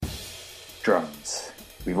Drums.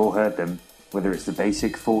 We've all heard them, whether it's the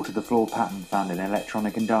basic fall-to-the-floor pattern found in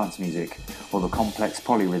electronic and dance music, or the complex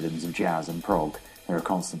polyrhythms of jazz and prog. They're a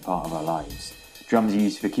constant part of our lives. Drums are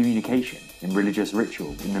used for communication, in religious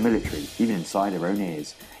ritual, in the military, even inside our own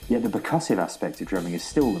ears. Yet the percussive aspect of drumming is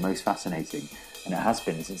still the most fascinating, and it has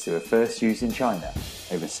been since they were first used in China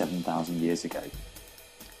over 7,000 years ago.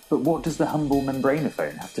 But what does the humble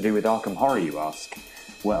membranophone have to do with Arkham Horror, you ask?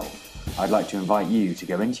 Well, I'd like to invite you to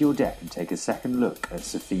go into your deck and take a second look at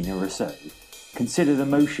Safina Rousseau. Consider the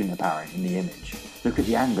motion apparent in the image. Look at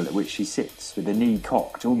the angle at which she sits, with the knee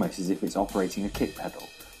cocked almost as if it's operating a kick pedal.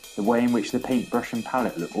 The way in which the paintbrush and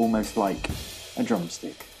palette look almost like a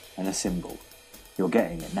drumstick and a cymbal. You're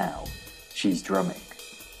getting it now. She's drumming.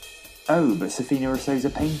 Oh, but Safina Rousseau's a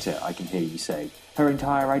painter, I can hear you say. Her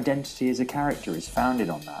entire identity as a character is founded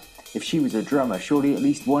on that. If she was a drummer, surely at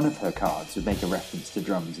least one of her cards would make a reference to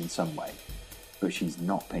drums in some way. But she's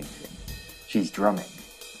not painting. She's drumming.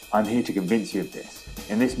 I'm here to convince you of this.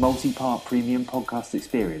 In this multi-part premium podcast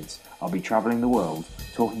experience, I'll be travelling the world,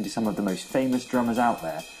 talking to some of the most famous drummers out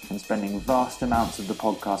there, and spending vast amounts of the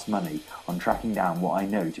podcast money on tracking down what I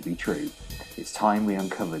know to be true. It's time we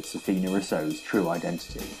uncovered Safina Rousseau's true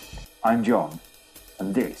identity. I'm John,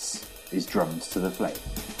 and this is Drums to the Flame.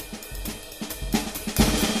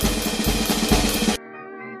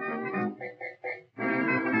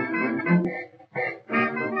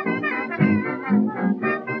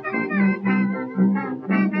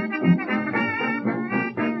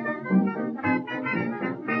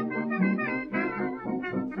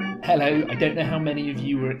 Hello, I don't know how many of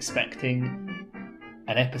you were expecting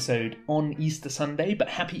an episode on Easter Sunday, but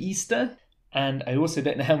happy Easter. And I also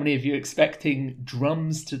don't know how many of you are expecting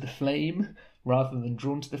Drums to the Flame rather than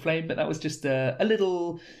Drawn to the Flame, but that was just a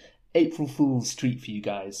little April Fool's treat for you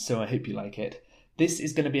guys, so I hope you like it. This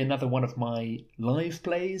is going to be another one of my live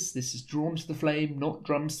plays. This is Drawn to the Flame, not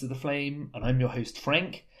Drums to the Flame, and I'm your host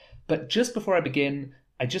Frank. But just before I begin,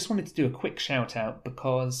 I just wanted to do a quick shout out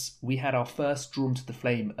because we had our first Drawn to the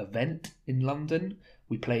Flame event in London.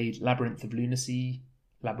 We played Labyrinths of Lunacy,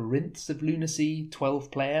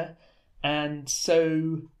 12 player. And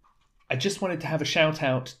so I just wanted to have a shout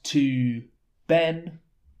out to Ben,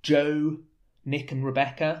 Joe, Nick and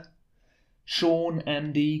Rebecca, Sean,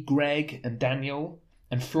 Andy, Greg and Daniel,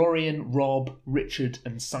 and Florian, Rob, Richard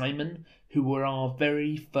and Simon, who were our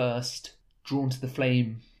very first Drawn to the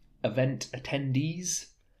Flame event attendees.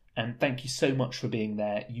 And thank you so much for being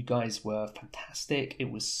there. You guys were fantastic.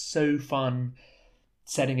 It was so fun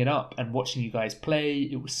setting it up and watching you guys play.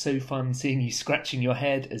 It was so fun seeing you scratching your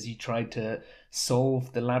head as you tried to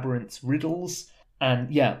solve the labyrinth's riddles.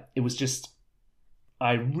 And yeah, it was just,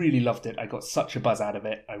 I really loved it. I got such a buzz out of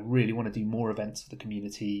it. I really want to do more events for the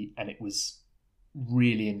community, and it was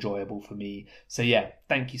really enjoyable for me. So yeah,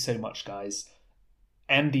 thank you so much, guys.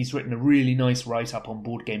 Andy's written a really nice write-up on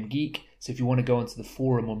Board Game Geek, so if you want to go onto the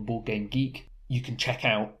forum on Board Game Geek, you can check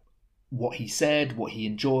out what he said, what he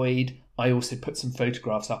enjoyed. I also put some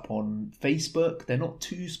photographs up on Facebook. They're not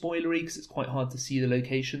too spoilery because it's quite hard to see the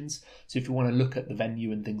locations, so if you want to look at the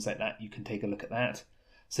venue and things like that, you can take a look at that.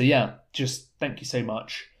 So yeah, just thank you so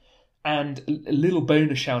much. And a little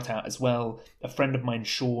bonus shout out as well. A friend of mine,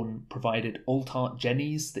 Sean, provided alt art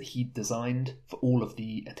jennies that he'd designed for all of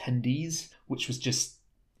the attendees, which was just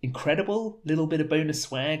incredible. Little bit of bonus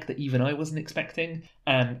swag that even I wasn't expecting.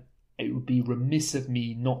 And it would be remiss of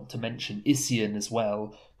me not to mention Isian as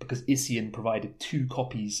well, because Isian provided 2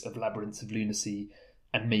 copies of Labyrinths of Lunacy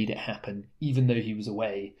and made it happen, even though he was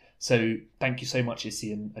away. So thank you so much,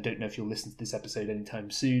 Isian. I don't know if you'll listen to this episode anytime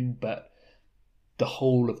soon, but the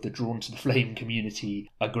whole of the Drawn to the Flame community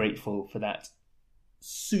are grateful for that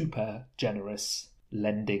super generous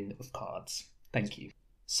lending of cards. Thank you.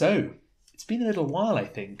 So, it's been a little while, I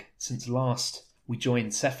think, since last we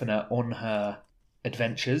joined Sefina on her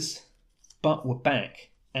adventures, but we're back,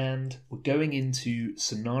 and we're going into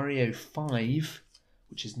Scenario 5,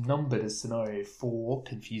 which is numbered as Scenario 4,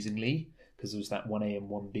 confusingly, because there was that 1A and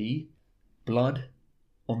 1B, Blood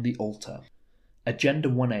on the Altar. Agenda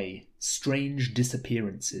 1A, Strange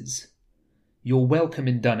Disappearances. Your welcome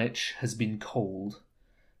in Dunwich has been cold.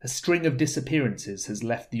 A string of disappearances has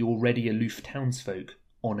left the already aloof townsfolk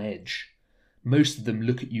on edge. Most of them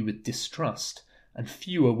look at you with distrust, and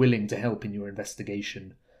few are willing to help in your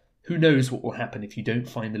investigation. Who knows what will happen if you don't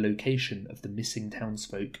find the location of the missing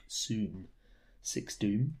townsfolk soon? 6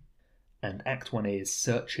 Doom. And Act 1A is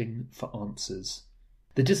Searching for Answers.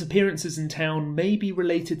 The disappearances in town may be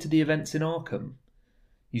related to the events in Arkham.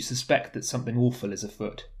 You suspect that something awful is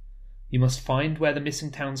afoot. You must find where the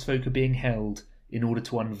missing townsfolk are being held in order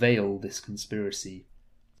to unveil this conspiracy.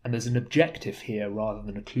 And there's an objective here rather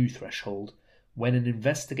than a clue threshold. When an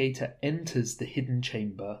investigator enters the hidden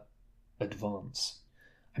chamber, advance.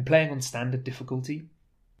 I'm playing on standard difficulty,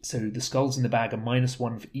 so the skulls in the bag are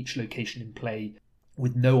 -1 for each location in play,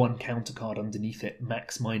 with no encounter card underneath it,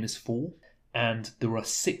 max -4. And there are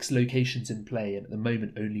 6 locations in play, and at the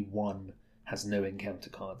moment only 1 has no encounter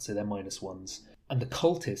card, so they're -1s. And the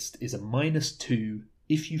cultist is a -2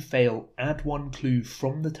 if you fail, add 1 clue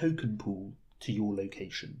from the token pool to your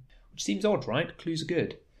location. Which seems odd, right? Clues are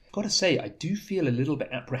good. Gotta say, I do feel a little bit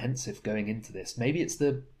apprehensive going into this. Maybe it's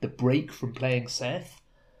the break from playing Seth,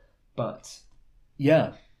 but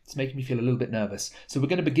yeah, it's making me feel a little bit nervous. So we're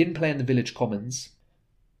going to begin playing the Village Commons.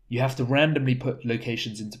 You have to randomly put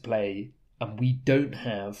locations into play, and we don't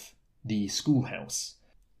have the schoolhouse.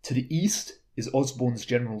 To the east is Osborne's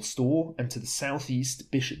General Store, and to the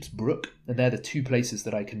southeast, Bishop's Brook, and they're the 2 places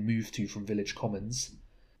that I can move to from Village Commons.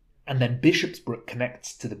 And then Bishop's Brook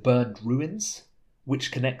connects to the Burned Ruins,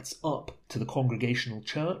 which connects up to the Congregational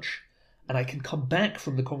Church, and I can come back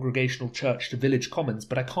from the Congregational Church to Village Commons,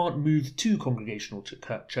 but I can't move to Congregational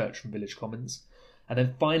Church from Village Commons. And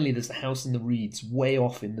then finally there's the House in the Reeds, way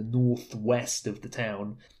off in the northwest of the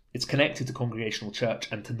town. It's connected to Congregational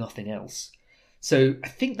Church and to nothing else. So I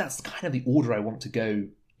think that's kind of the order I want to go,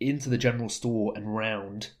 into the General Store and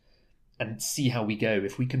round, and see how we go.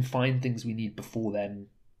 If we can find things we need before then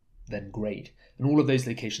great. And all of those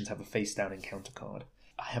locations have a face-down encounter card.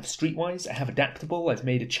 I have Streetwise, I have Adaptable, I've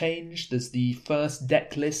made a change. There's the first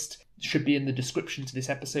deck list, should be in the description to this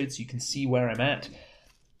episode so you can see where I'm at.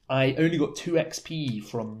 I only got 2 XP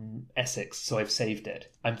from Essex, so I've saved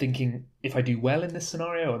it. I'm thinking, if I do well in this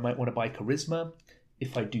scenario, I might want to buy Charisma.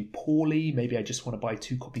 If I do poorly, maybe I just want to buy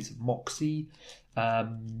 2 copies of Moxie.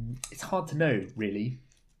 It's hard to know, really.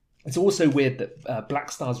 It's also weird that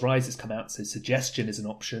Black Stars Rise has come out, so Suggestion is an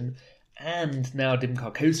option. And now Dim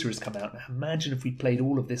Carcosa has come out. Now imagine if we played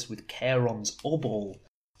all of this with Charon's Obol.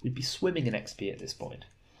 We'd be swimming in XP at this point.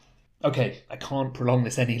 Okay, I can't prolong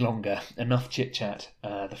this any longer. Enough chit-chat.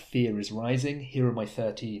 The fear is rising. Here are my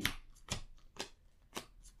 13.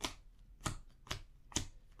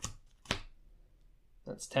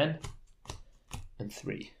 That's 10. And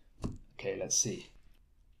 3. Okay, let's see.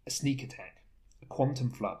 A Sneak Attack. A Quantum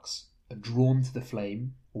Flux, a Drawn to the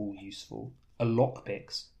Flame, all useful, a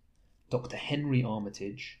Lockpicks, Dr. Henry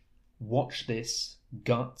Armitage, Watch This,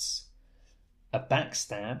 Guts, a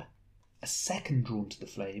Backstab, a second Drawn to the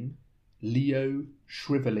Flame, Leo,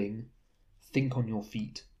 Shriveling, Think on Your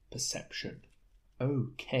Feet, Perception.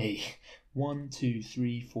 Okay, 1, 2,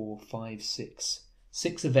 3, 4, 5, 6.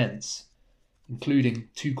 6 events, including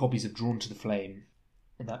 2 copies of Drawn to the Flame,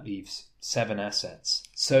 and that leaves 7 assets.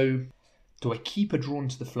 So, do I keep a Drawn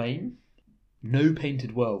to the Flame? No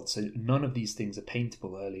Painted World, so none of these things are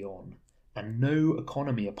paintable early on. And no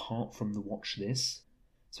economy apart from the Watch This.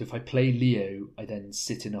 So if I play Leo, I then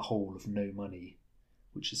sit in a hole of no money,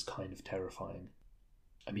 which is kind of terrifying.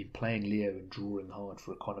 I mean, playing Leo and drawing hard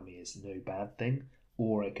for economy is no bad thing,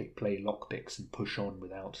 or I could play Lockpicks and push on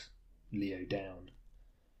without Leo down.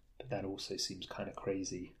 But that also seems kind of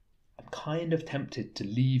crazy. I'm kind of tempted to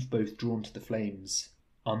leave both Drawn to the Flames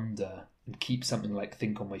under and keep something like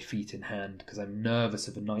Think on My Feet in hand, because I'm nervous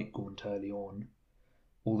of a Night Gaunt early on.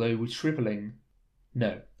 Although with Shriveling,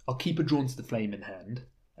 no, I'll keep a Drawn to the Flame in hand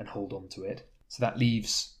and hold on to it. So that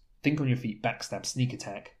leaves Think on Your Feet, Backstab, Sneak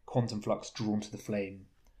Attack, Quantum Flux, Drawn to the Flame,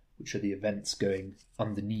 which are the events going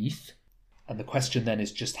underneath. And the question then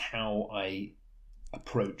is just how I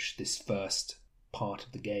approach this first part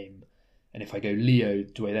of the game. And if I go Leo,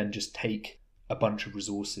 do I then just take a bunch of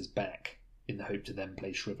resources back in the hope to then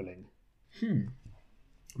play Shriveling?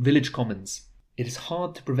 Village Commons. It is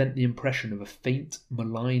hard to prevent the impression of a faint,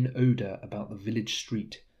 malign odour about the village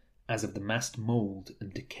street, as of the massed mould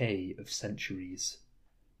and decay of centuries.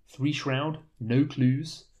 3 Shroud, no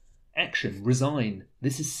clues. Action, resign.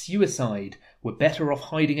 This is suicide. We're better off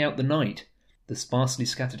hiding out the night. The sparsely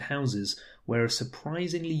scattered houses wear a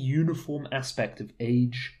surprisingly uniform aspect of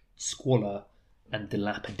age, squalor, and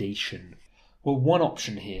dilapidation. Well, one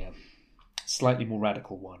option here, slightly more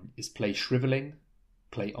radical one, is play Shriveling,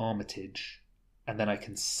 play Armitage, and then I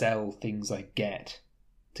can sell things I get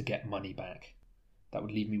to get money back. That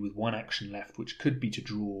would leave me with 1 action left, which could be to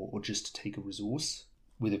draw or just to take a resource,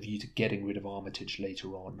 with a view to getting rid of Armitage later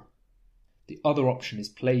on. The other option is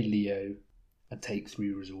play Leo and take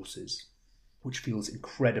 3 resources, which feels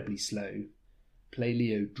incredibly slow. Play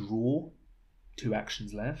Leo, draw, 2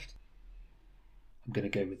 actions left. I'm going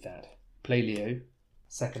to go with that. Play Leo,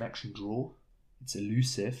 second action draw. It's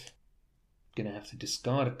elusive. I'm going to have to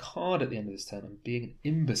discard a card at the end of this turn. I'm being an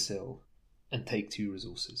imbecile and take 2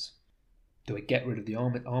 resources. Do I get rid of the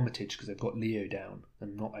Armitage because I've got Leo down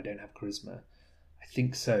and I don't have Charisma? I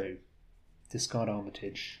think so. Discard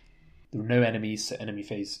Armitage. There are no enemies, so enemy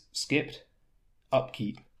phase skipped.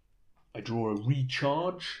 Upkeep. I draw a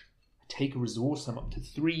recharge. I take a resource, I'm up to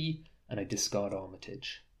 3, and I discard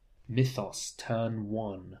Armitage. Mythos, turn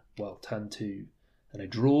 2. And I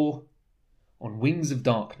draw on Wings of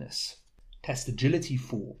Darkness. Test Agility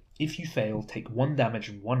 4. If you fail, take 1 damage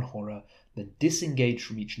and 1 horror, then disengage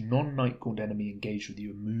from each non-Nightgaunt enemy engaged with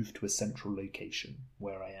you and move to a central location,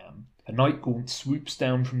 where I am. A Nightgaunt swoops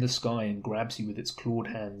down from the sky and grabs you with its clawed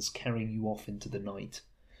hands, carrying you off into the night.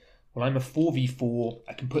 Well, I'm a 4v4.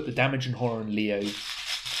 I can put the damage and horror in Leo.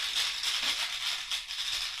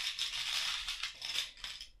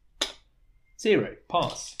 Zero.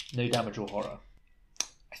 Pass. No damage or horror.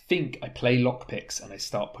 I think I play Lockpicks and I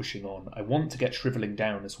start pushing on. I want to get Shriveling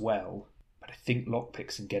down as well, but I think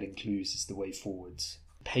Lockpicks and getting clues is the way forwards.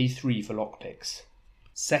 Pay 3 for Lockpicks.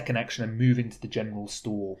 Second action, I'm moving to the general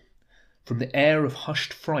store. From the air of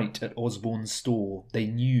hushed fright at Osborne's store, they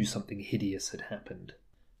knew something hideous had happened.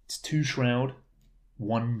 It's 2 shroud,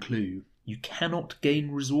 1 clue. You cannot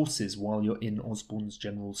gain resources while you're in Osborne's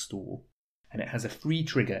general store. And it has a free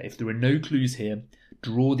trigger. If there are no clues here,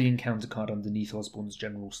 draw the encounter card underneath Osborne's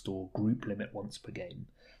general store, group limit once per game.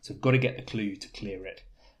 So I've got to get the clue to clear it.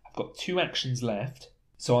 I've got 2 actions left,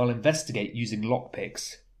 so I'll investigate using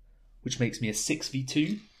Lockpicks, which makes me a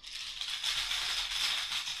 6v2.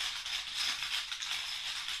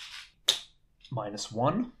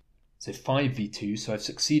 -1, so 5v2, so I've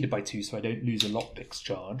succeeded by 2, so I don't lose a Lockpicks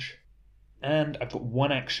charge. And I've got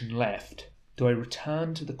 1 action left. Do I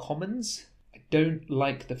return to the commons? I don't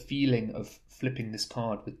like the feeling of flipping this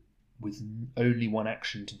card with only 1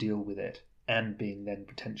 action to deal with it, and being then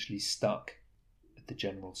potentially stuck at the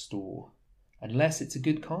general store. Unless it's a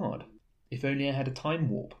good card. If only I had a time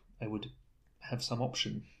warp, I would have some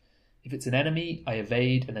option. If it's an enemy, I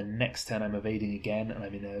evade, and then next turn I'm evading again, and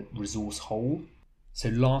I'm in a resource hole. So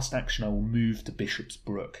last action I will move to Bishop's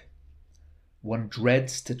Brook. One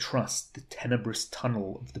dreads to trust the tenebrous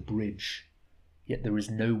tunnel of the bridge, yet there is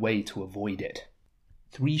no way to avoid it.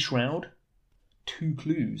 3 shroud, 2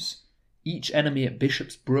 clues. Each enemy at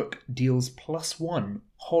Bishop's Brook deals +1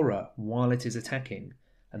 horror while it is attacking,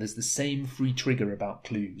 and there's the same free trigger about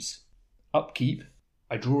clues. Upkeep,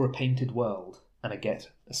 I draw a Painted World, and I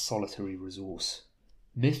get a solitary resource.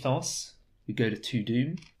 Mythos, we go to 2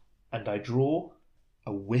 doom, and I draw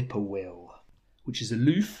a Whippoorwill, which is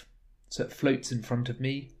aloof, so it floats in front of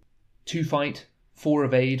me. 2 fight, 4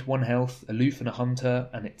 evade, 1 health, aloof and a hunter,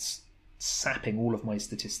 and it's sapping all of my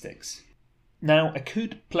statistics. Now, I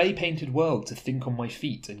could play Painted World to think on my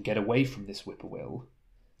feet and get away from this Whippoorwill,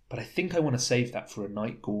 but I think I want to save that for a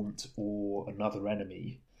Nightgaunt or another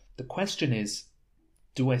enemy. The question is,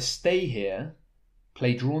 do I stay here,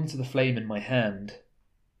 play Drawn to the Flame in my hand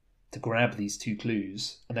to grab these 2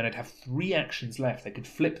 clues, and then I'd have 3 actions left. I could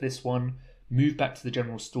flip this one, move back to the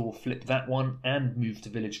general store, flip that one, and move to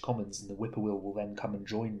Village Commons, and the Whippoorwill will then come and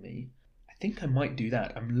join me. I think I might do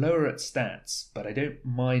that. I'm lower at stats, but I don't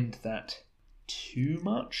mind that too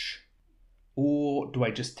much. Or do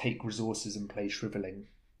I just take resources and play Shriveling,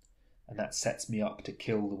 and that sets me up to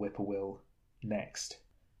kill the Whippoorwill next?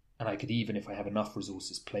 And I could even, if I have enough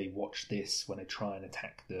resources, play Watch This when I try and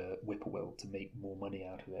attack the Whippoorwill to make more money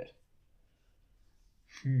out of it.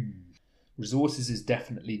 Resources is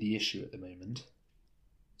definitely the issue at the moment.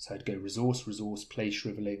 So I'd go resource, play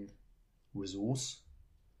Shriveling, resource.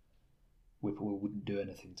 Whippoorwill wouldn't do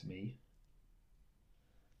anything to me.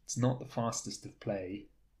 It's not the fastest of play,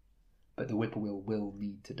 but the Whippoorwill will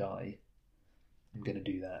need to die. I'm going to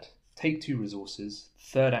do that. Take 2 resources.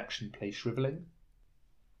 Third action, play Shriveling.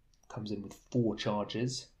 Comes in with 4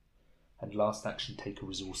 charges. And last action, take a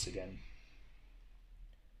resource again.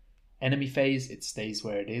 Enemy phase, it stays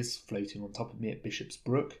where it is, floating on top of me at Bishop's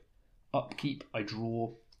Brook. Upkeep, I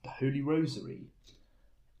draw the Holy Rosary,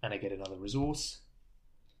 and I get another resource.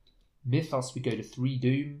 Mythos, we go to 3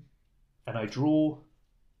 doom, and I draw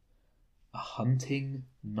a Hunting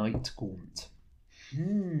Nightgaunt.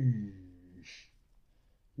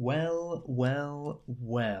 Well.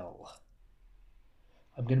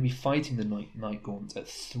 I'm going to be fighting the Nightgaunt at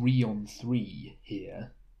 3-on-3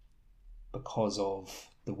 here because of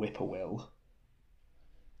the Whippoorwill.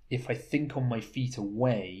 If I think on my feet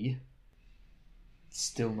away, it's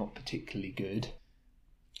still not particularly good.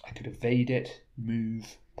 I could evade it,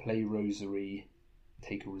 move, play Rosary,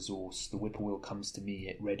 take a resource. The Whippoorwill comes to me,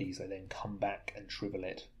 it readies, I then come back and shrivel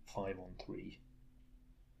it 5-on-3.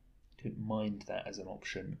 Don't mind that as an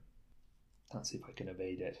option. Let's see if I can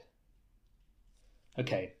evade it.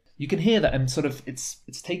 Okay, You can hear that I'm sort of, it's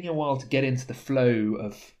taking a while to get into the flow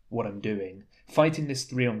of what I'm doing. Fighting this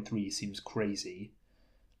 3-on-3 seems crazy.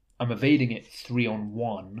 I'm evading it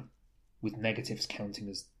 3-on-1 with negatives counting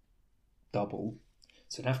as double.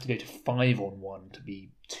 So I'd have to go to 5-on-1 to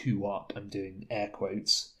be 2 up. I'm doing air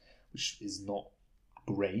quotes, which is not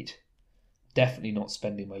great. Definitely not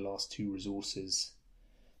spending my last 2 resources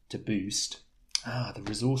to boost. The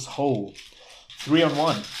resource hole.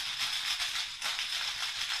 3-on-1.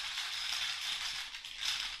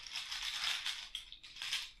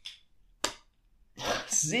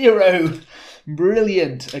 Zero!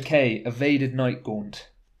 Brilliant! Okay, evaded Night Gaunt.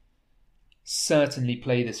 Certainly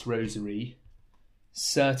play this Rosary.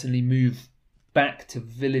 Certainly move back to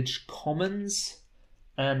Village Commons.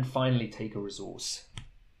 And finally take a resource.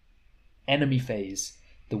 Enemy phase.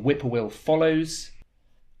 The Whippoorwill follows.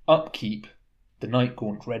 Upkeep. The Night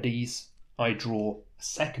Gaunt readies. I draw a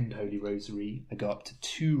second Holy Rosary. I go up to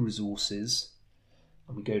 2 resources.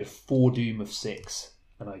 And we go to 4 Doom of 6.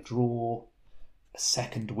 And I draw a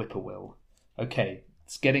second Whippoorwill. Okay,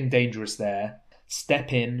 it's getting dangerous there.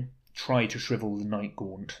 Step in, try to shrivel the Night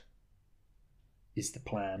Gaunt is the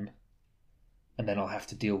plan. And then I'll have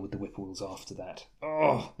to deal with the Whippoorwills after that.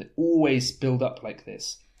 Oh, they always build up like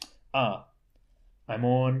this. I'm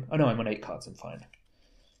on 8 cards, I'm fine.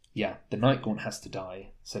 Yeah, the Night Gaunt has to die,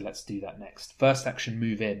 so let's do that next. First action,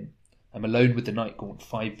 move in. I'm alone with the Night Gaunt,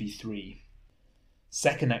 5v3.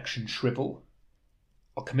 Second action, shrivel.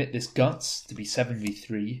 I'll commit this Guts to be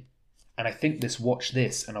 7v3, and I think this Watch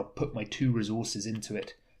This, and I'll put my 2 resources into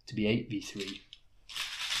it to be 8v3.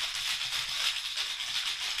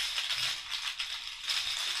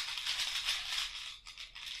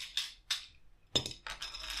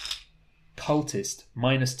 Cultist,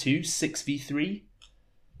 -2, 6v3.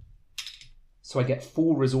 So I get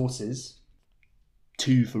 4 resources,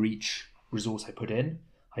 2 for each resource I put in.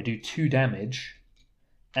 I do 2 damage,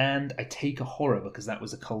 and I take a horror because that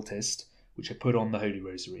was a cultist, which I put on the Holy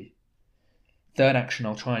Rosary. Third action,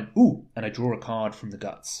 I'll try and I draw a card from the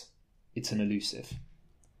Guts. It's an elusive.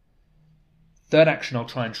 Third action, I'll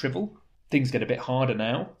try and shrivel. Things get a bit harder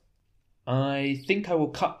now. I think I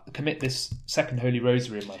will commit this second Holy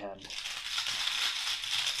Rosary in my hand.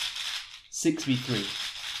 6v3.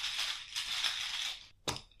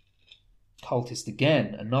 Cultist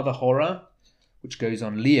again, another horror, which goes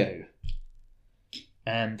on Leo.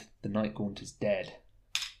 And the Night Gaunt is dead.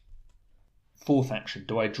 Fourth action,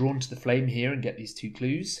 do I draw into the flame here and get these 2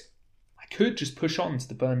 clues? I could just push on to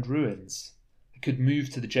the Burned Ruins. I could move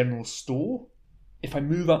to the General Store. If I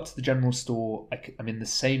move up to the General Store, I'm in the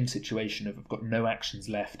same situation of I've got no actions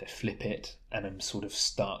left, I flip it, and I'm sort of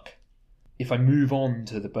stuck. If I move on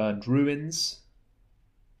to the Burned Ruins,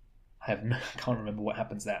 I can't remember what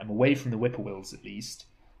happens there. I'm away from the Whippoorwills at least,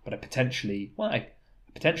 but I potentially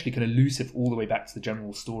can elusive all the way back to the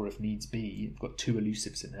General Store if needs be. I've got 2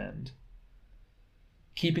 elusives in hand.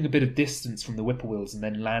 Keeping a bit of distance from the Whippoorwills and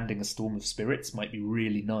then landing a Storm of Spirits might be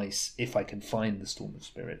really nice if I can find the Storm of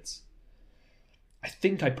Spirits. I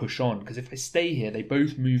think I push on, because if I stay here, they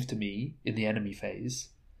both move to me in the enemy phase.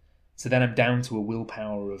 So then I'm down to a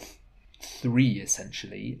willpower of 3,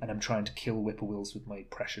 essentially, and I'm trying to kill Whippoorwills with my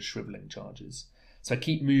precious shriveling charges. So I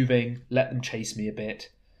keep moving, let them chase me a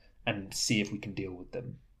bit, and see if we can deal with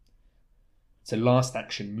them. So last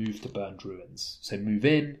action, move to Burned Ruins. So move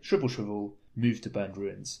in, shrivel, move to Burned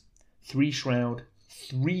Ruins. 3 Shroud,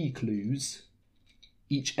 3 clues.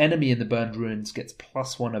 Each enemy in the Burned Ruins gets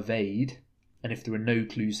 +1 evade, and if there are no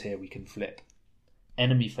clues here, we can flip.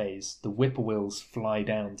 Enemy phase, the Whippoorwills fly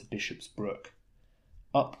down to Bishop's Brook.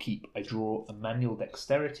 Upkeep, I draw a Manual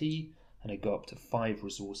Dexterity, and I go up to 5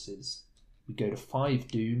 resources. We go to 5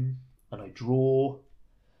 Doom, and I draw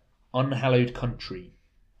Unhallowed Country.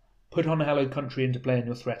 Put Unhallowed Country into play in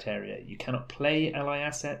your threat area. You cannot play ally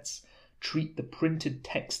assets. Treat the printed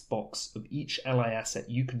text box of each ally asset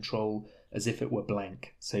you control as if it were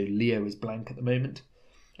blank. So Leo is blank at the moment.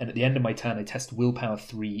 And at the end of my turn, I test Willpower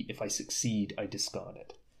 3. If I succeed, I discard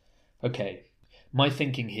it. Okay, my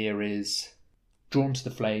thinking here is Drawn to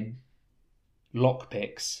the Flame,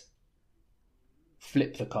 lockpicks,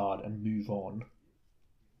 flip the card and move on.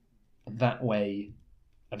 And that way,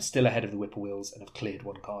 I'm still ahead of the Whippoorwills and have cleared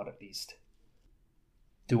 1 card at least.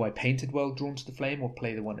 Do I Painted World Drawn to the Flame or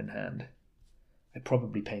play the one in hand? I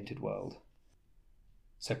probably Painted World.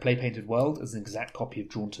 So I play Painted World as an exact copy of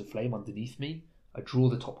Drawn to the Flame underneath me. I draw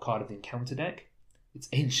the top card of the encounter deck. It's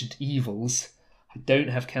Ancient Evils. I don't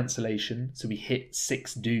have cancellation, so we hit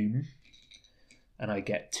 6 Doom. And I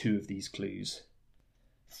get 2 of these clues.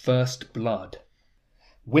 First Blood.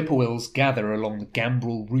 Whippoorwills gather along the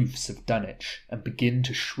gambrel roofs of Dunwich and begin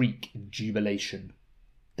to shriek in jubilation.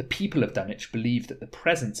 The The people of Dunwich believe that the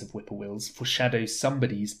presence of whippoorwills foreshadows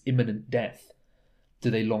somebody's imminent death. Do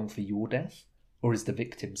they long for your death, or is the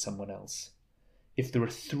victim someone else? If there are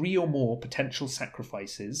 3 or more potential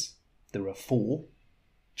sacrifices, there are 4,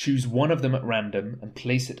 choose one of them at random and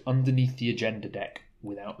place it underneath the agenda deck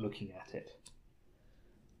without looking at it.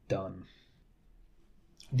 Done.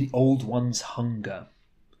 The Old One's Hunger.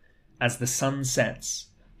 As the sun sets,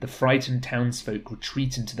 the frightened townsfolk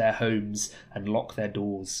retreat into their homes and lock their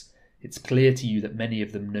doors. It's clear to you that many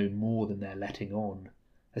of them know more than they're letting on.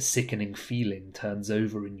 A sickening feeling turns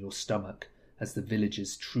over in your stomach as the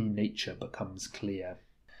village's true nature becomes clear.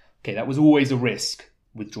 Okay, that was always a risk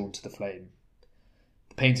with Drawn to the Flame.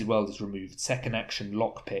 The Painted World is removed. Second action,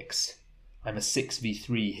 lockpicks. I'm a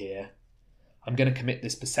 6v3 here. I'm going to commit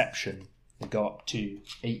this perception and go up to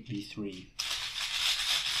 8v3.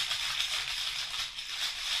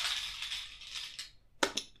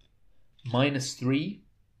 -3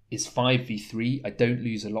 is 5v3. I don't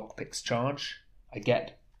lose a lockpicks charge. I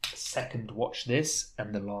get a second watch this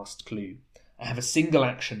and the last clue. I have a single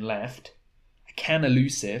action left. I can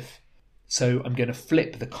elusive, so I'm going to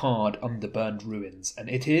flip the card under Burned Ruins, and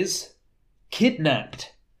it is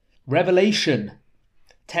Kidnapped. Revelation.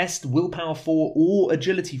 Test willpower 4 or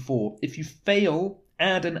agility 4. If you fail,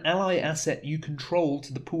 add an ally asset you control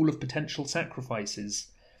to the pool of potential sacrifices,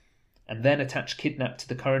 and then attach Kidnap to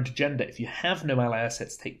the current agenda. If you have no ally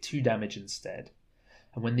assets, take 2 damage instead.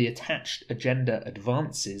 And when the attached agenda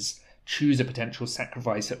advances, choose a potential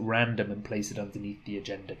sacrifice at random and place it underneath the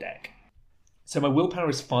agenda deck. So my willpower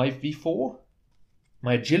is 5v4.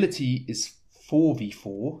 My agility is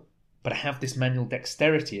 4v4, but I have this manual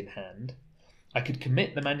dexterity in hand. I could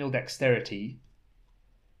commit the manual dexterity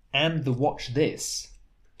and the watch this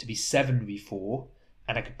to be 7v4,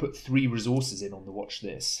 and I could put 3 resources in on the watch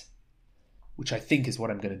this, which I think is what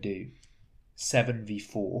I'm going to do.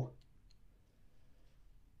 7v4.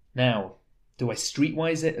 Now, do I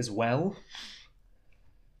streetwise it as well?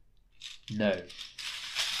 No.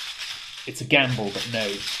 It's a gamble, but no.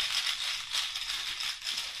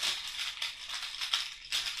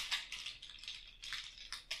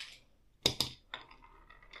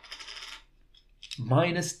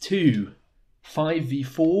 -2.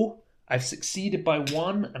 5v4. I've succeeded by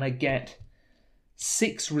 1, and I get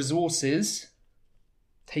 6 resources,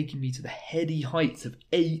 taking me to the heady heights of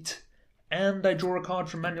 8. And I draw a card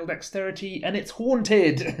from Manual Dexterity, and it's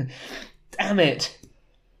Haunted! Damn it!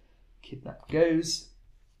 Kidnap goes.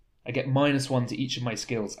 I get -1 to each of my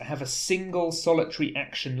skills. I have a single solitary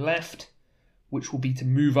action left, which will be to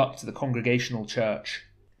move up to the Congregational Church.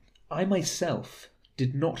 I myself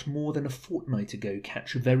did not more than a fortnight ago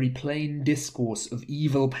catch a very plain discourse of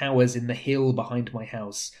evil powers in the hill behind my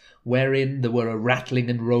house, wherein there were a rattling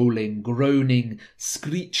and rolling, groaning,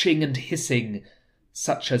 screeching and hissing,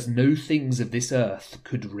 such as no things of this earth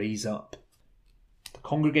could raise up. The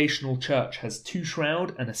Congregational Church has 2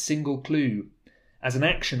 shroud and a single clue. As an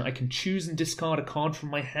action, I can choose and discard a card from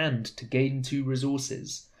my hand to gain 2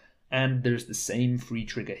 resources, and there's the same free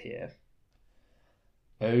trigger here.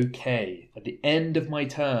 Okay, at the end of my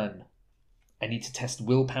turn, I need to test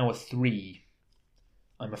willpower 3.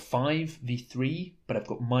 I'm a 5v3, but I've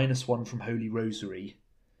got -1 from Holy Rosary.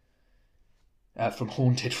 From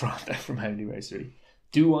Haunted, rather, from Holy Rosary.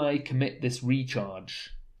 Do I commit this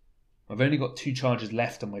recharge? I've only got 2 charges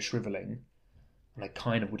left on my Shriveling, and I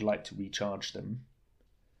kind of would like to recharge them.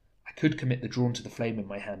 I could commit the Drawn to the Flame in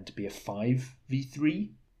my hand to be a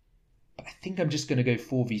 5v3, but I think I'm just going to go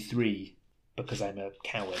 4v3 because I'm a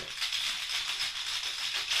coward.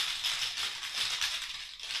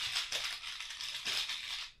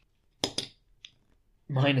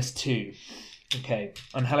 -2. Okay,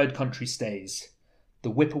 Unhallowed Country stays.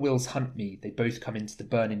 The whippoorwills hunt me. They both come into the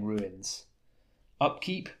Burning Ruins.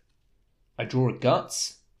 Upkeep. I draw a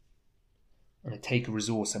Guts. And I take a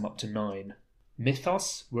resource. I'm up to 9.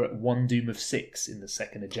 Mythos. We're at 1 doom of 6 in the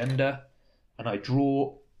second agenda. And I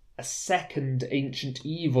draw a second Ancient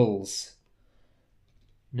Evils.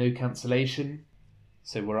 No cancellation.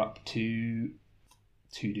 So we're up to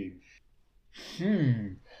 2 doom.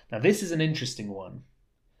 Now this is an interesting one.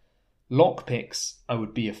 Lockpicks, I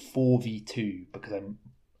would be a 4v2 because I'm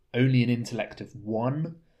only an intellect of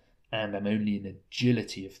 1 and I'm only an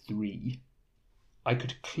agility of 3. I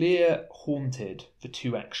could clear Haunted for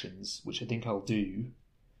 2 actions, which I think I'll do,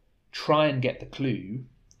 try and get the clue,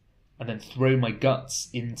 and then throw my Guts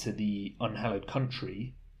into the Unhallowed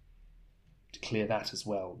Country to clear that as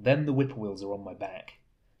well. Then the whippoorwills are on my back.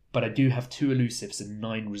 But I do have 2 elusives and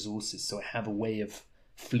 9 resources, so I have a way of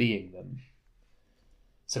fleeing them.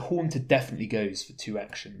 So Haunted definitely goes for 2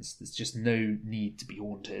 actions. There's just no need to be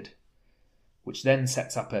haunted. which then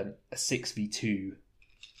sets up a 6v2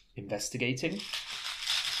 investigating.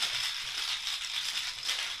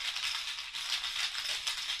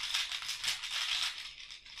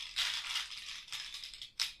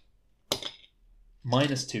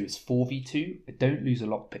 -2 is 4v2. I don't lose a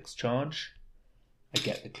lockpicks charge. I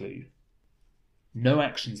get the clue. No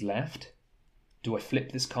actions left. Do I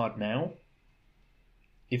flip this card now?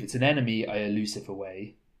 If it's an enemy, I elusive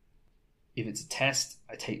away. If it's a test,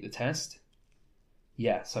 I take the test.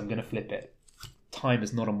 Yeah, so I'm going to flip it. Time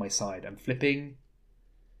is not on my side. I'm flipping.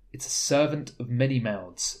 It's a Servant of Many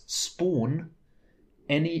Mouths. Spawn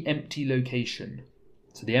any empty location.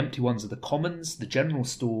 So the empty ones are the Commons, the General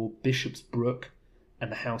Store, Bishop's Brook,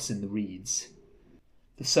 and the House in the Reeds.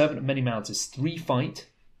 The Servant of Many Mouths is 3 fight,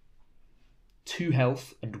 2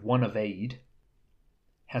 health, and 1 evade.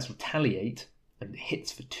 Has Retaliate, and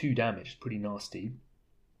hits for 2 damage. Pretty nasty.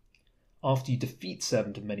 After you defeat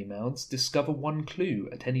Servant of Many Mouths, discover 1 clue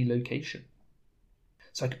at any location.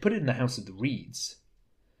 So I could put it in the House of the Reeds,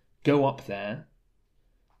 go up there,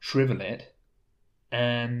 shrivel it,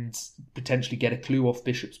 and potentially get a clue off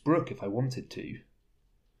Bishop's Brook if I wanted to.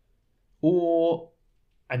 Or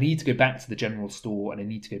I need to go back to the General Store and I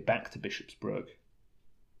need to go back to Bishop's Brook.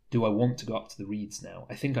 Do I want to go up to the Reeds now?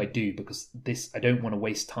 I think I do, because I don't want to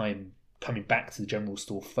waste time coming back to the General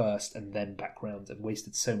Store first and then back round. I've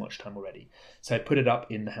wasted so much time already. So I put it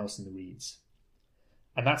up in the House in the Reeds.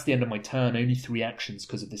 And that's the end of my turn. Only 3 actions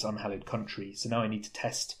because of this Unhallowed Country. So now I need to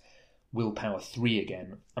test Willpower 3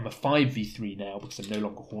 again. I'm a 5v3 now because I'm no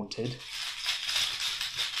longer haunted.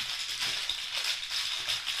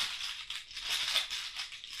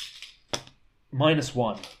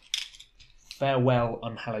 -1. Farewell,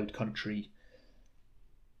 Unhallowed Country.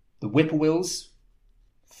 The Whippoorwills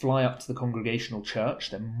fly up to the Congregational Church.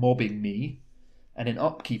 They're mobbing me. And in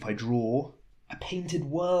upkeep I draw a Painted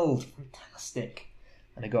World. Fantastic.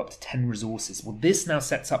 And I go up to 10 resources. Well, this now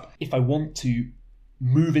sets up, if I want to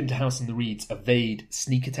move into House in the Reeds, evade,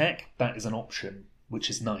 sneak attack, that is an option, which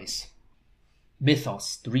is nice.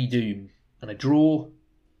 Mythos, 3 doom. And I draw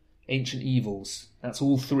Ancient Evils. That's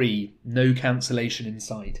all 3. No cancellation in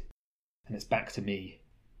sight. And it's back to me.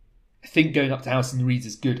 I think going up to House in the Reeds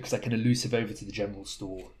is good because I can elusive over to the General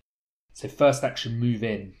Store. So first action, move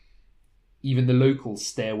in. Even the locals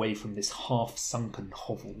stay away from this half-sunken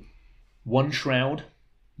hovel. 1 shroud,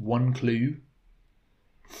 1 clue.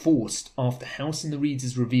 Forced, after House in the Reeds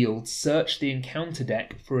is revealed, search the encounter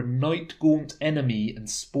deck for a Nightgaunt enemy and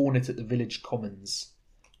spawn it at the village commons.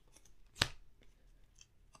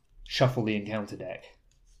 Shuffle the encounter deck.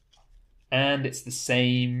 And it's the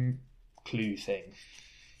same clue thing.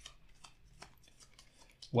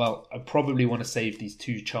 Well, I probably want to save these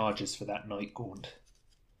 2 charges for that Nightgaunt.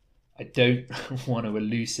 I don't want to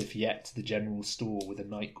elusive yet to the General Store with a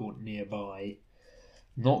Nightgaunt nearby.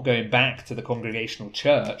 Not going back to the Congregational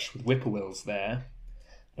Church with Whippoorwills there.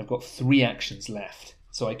 I've got 3 actions left.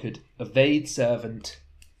 So I could evade Servant,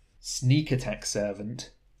 sneak attack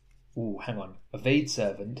Servant. Oh, hang on. Evade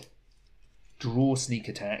Servant, draw sneak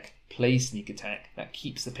attack, play sneak attack. That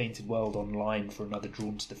keeps the Painted World online for another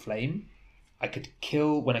Drawn to the Flame. I could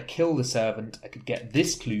kill, when I kill the Servant, I could get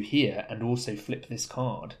this clue here and also flip this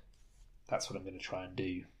card. That's what I'm going to try and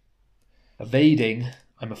do. Evading,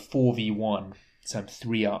 I'm a 4v1, so I'm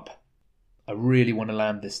 3 up. I really want to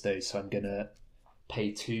land this though, so I'm going to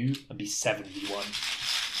pay 2 and be 7v1.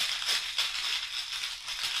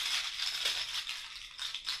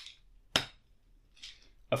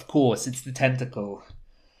 Of course, it's the Tentacle.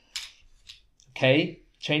 Okay,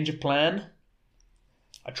 change of plan.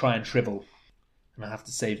 I try and shrivel. And I have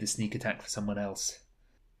to save the sneak attack for someone else.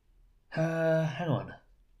 Hang on.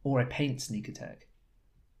 Or I paint sneak attack.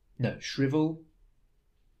 No, shrivel.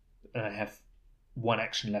 And I have 1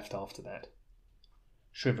 action left after that.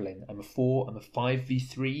 Shriveling. I'm a 4. I'm a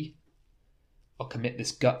 5v3. I'll commit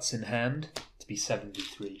this Guts in hand to be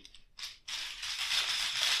 7v3.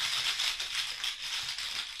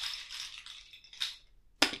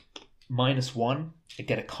 -1. I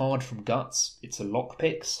get a card from Guts. It's a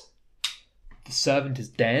Lockpicks. The Servant is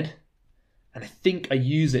dead. And I think I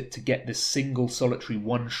use it to get this single solitary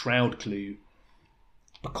 1 shroud clue.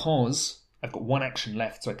 Because I've got 1 action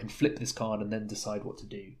left, so I can flip this card and then decide what to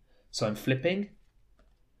do. So I'm flipping.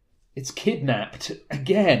 It's kidnapped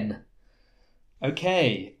again.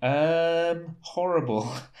 Okay.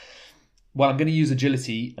 Horrible. Well, I'm going to use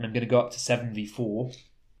agility and I'm going to go up to 7v4.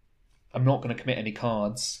 I'm not going to commit any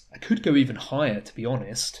cards. I could go even higher, to be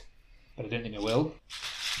honest. But I don't think I will.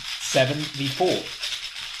 7v4.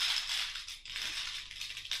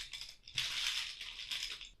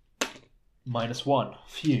 -1.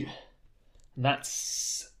 Phew. And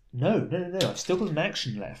that's No. I've still got an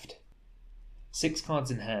action left. 6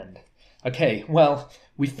 cards in hand. Okay, well,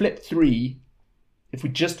 we flipped 3. If we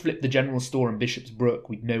just flipped the General Store and Bishop's Brook,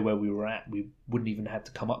 we'd know where we were at. We wouldn't even have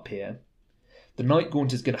to come up here. The Night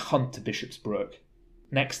Gaunt is going to hunt to Bishop's Brook.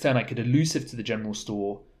 Next turn, I could elusive to the General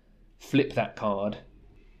Store, flip that card,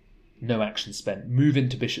 no action spent, move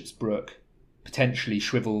into Bishop's Brook, potentially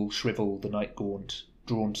shrivel the Night Gaunt,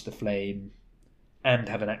 drawn to the flame, and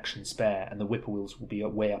have an action spare, and the Whippoorwills will be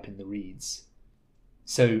way up in the reeds.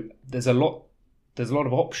 So there's a lot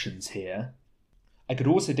of options here. I could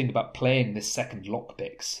also think about playing this second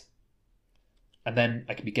Lockpicks, and then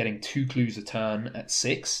I could be getting 2 clues a turn at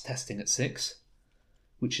 6, testing at 6,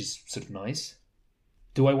 which is sort of nice.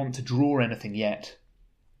 Do I want to draw anything yet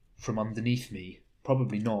from underneath me?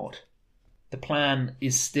 Probably not. The plan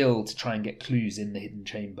is still to try and get clues in the hidden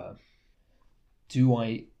chamber. Do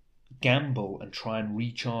I gamble and try and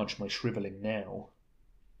recharge my Shriveling now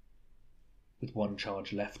with 1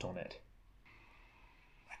 charge left on it?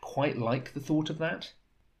 I quite like the thought of that,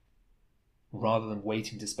 rather than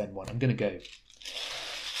waiting to spend 1. I'm going to go.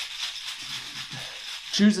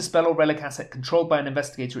 Choose a spell or relic asset controlled by an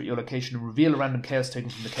investigator at your location and reveal a random chaos token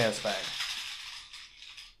from the chaos bag.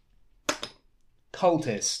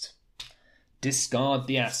 Cultist. Discard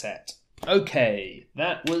the asset. Okay,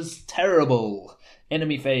 that was terrible.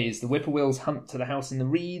 Enemy phase. The Whippoorwills hunt to the house in the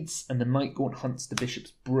reeds, and the Night Gaunt hunts to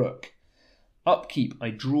Bishop's Brook. Upkeep. I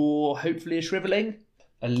draw, hopefully, a Shriveling,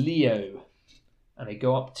 a Leo, and I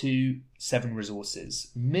go up to 7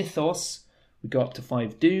 resources. Mythos. We go up to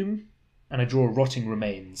 5 Doom, and I draw a Rotting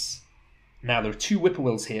Remains. Now, there are 2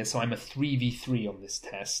 Whippoorwills here, so I'm a 3v3 on this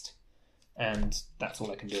test, and that's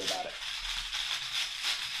all I can do about it.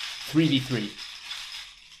 3v3.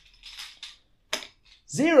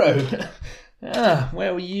 0!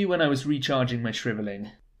 Where were you when I was recharging my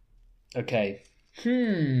Shriveling? Okay.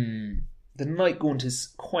 The Night Gaunt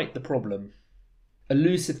is quite the problem.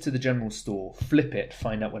 Elusive to the General Store, flip it,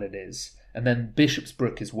 find out what it is, and then Bishop's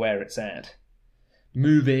Brook is where it's at.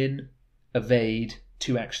 Move in, evade,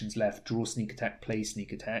 2 actions left, draw sneak attack, play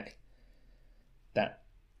sneak attack.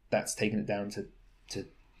 That's taken it down to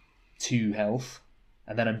 2 health.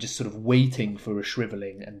 And then I'm just sort of waiting for a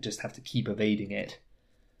Shriveling and just have to keep evading it.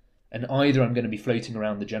 And either I'm going to be floating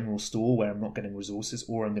around the General Store where I'm not getting resources,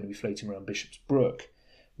 or I'm going to be floating around Bishop's Brook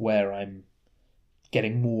where I'm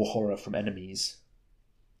getting more horror from enemies.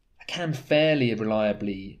 I can fairly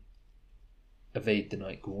reliably evade the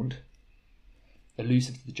Night Gaunt.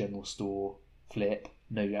 Elusive to the General Store, flip,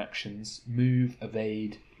 no actions, move,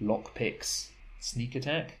 evade, lockpicks, sneak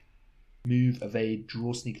attack. Move, evade,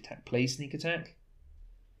 draw sneak attack, play sneak attack.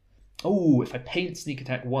 Oh, if I paint sneak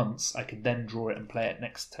attack once, I can then draw it and play it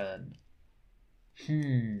next turn.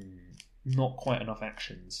 Not quite enough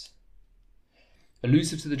actions.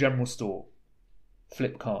 Elusive to the General Store.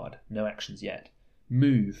 Flip card, no actions yet.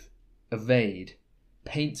 Move, evade,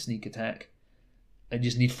 paint sneak attack. I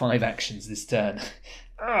just need 5 actions this turn.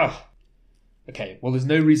 Okay, well there's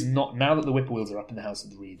no reason not, now that the Whippoorwills are up in the House of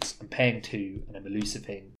the Reeds, I'm paying 2 and I'm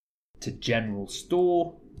elusiving to General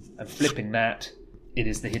Store. I'm flipping that. It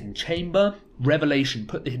is the Hidden Chamber. Revelation,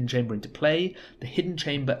 put the Hidden Chamber into play. The Hidden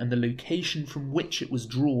Chamber and the location from which it was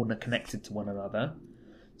drawn are connected to one another.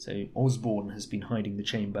 So Osborne has been hiding the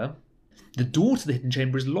chamber. The door to the Hidden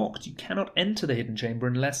Chamber is locked. You cannot enter the Hidden Chamber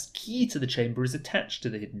unless key to the chamber is attached to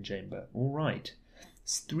the Hidden Chamber. All right.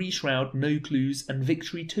 It's 3 Shroud, no clues, and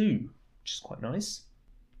victory 2, which is quite nice.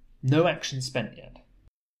 No action spent yet.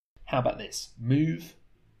 How about this? Move,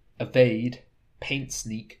 evade, paint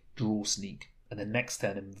sneak, draw sneak. And then next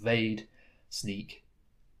turn, invade, sneak,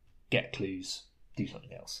 get clues, do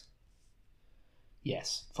something else.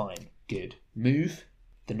 Yes, fine, good. Move,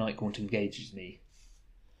 the Night Gaunt engages me.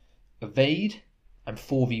 Evade, I'm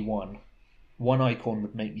 4v1. 1 icon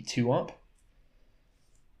would make me 2 up.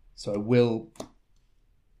 So I will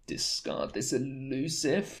discard this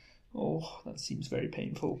elusive. Oh, that seems very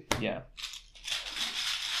painful. Yeah.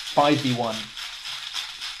 5v1.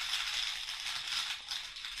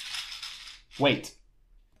 Wait,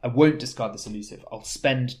 I won't discard this elusive. I'll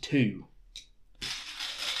spend 2.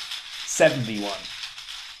 7v1.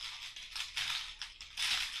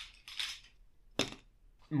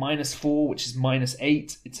 -4, which is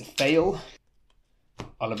 -8. It's a fail.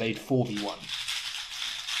 I'll evade 4v1.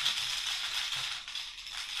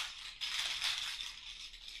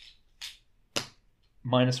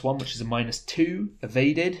 -1, which is a -2.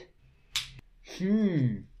 Evaded.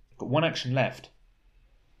 Got 1 action left.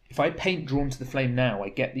 If I paint Drawn to the Flame now, I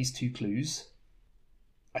get these 2 clues.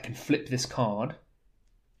 I can flip this card.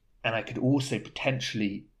 And I could also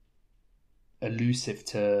potentially elusive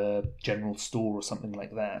to general store or something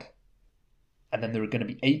like that. And then there are going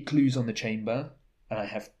to be 8 clues on the chamber, and I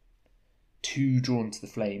have 2 drawn to the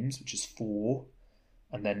flames, which is 4,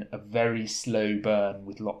 and then a very slow burn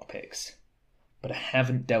with lockpicks. But I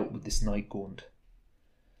haven't dealt with this Night Gaunt.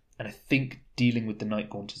 And I think dealing with the Night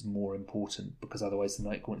Gaunt is more important, because otherwise the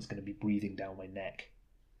Night Gaunt is going to be breathing down my neck.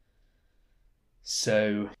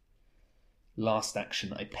 So, last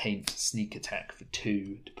action, I paint Sneak Attack for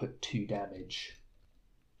 2 to put 2 damage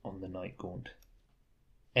on the Night Gaunt.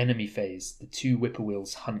 Enemy phase, the 2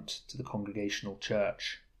 whippoorwills hunt to the Congregational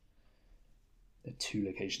Church. They're 2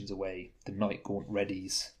 locations away. The Night Gaunt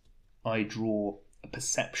readies. I draw a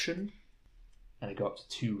Perception, and I go up to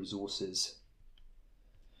 2 resources.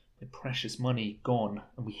 My precious money gone,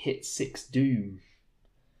 and we hit 6 doom.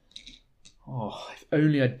 Oh, if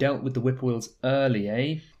only I'd dealt with the whippoorwills early,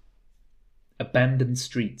 eh? Abandoned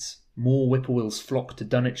streets. More whippoorwills flock to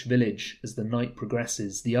Dunwich village as the night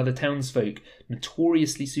progresses. The other townsfolk,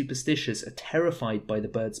 notoriously superstitious, are terrified by the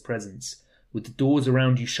bird's presence. With the doors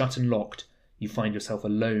around you shut and locked, you find yourself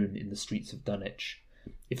alone in the streets of Dunwich.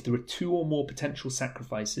 If there are 2 or more potential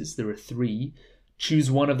sacrifices, there are 3. Choose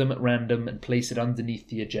one of them at random and place it underneath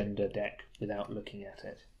the agenda deck without looking at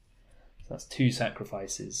it. So that's 2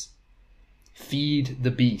 sacrifices. Feed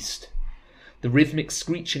the beast. The rhythmic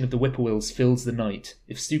screeching of the whippoorwills fills the night.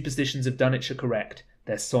 If superstitions of Dunwich are correct,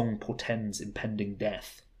 their song portends impending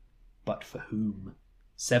death. But for whom?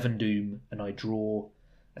 7 doom, and I draw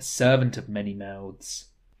a servant of many mouths,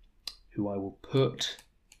 who I will put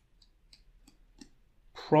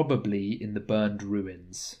probably in the burned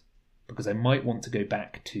ruins, because I might want to go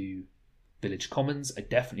back to Village Commons. I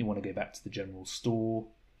definitely want to go back to the general store,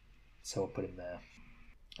 so I'll put him there.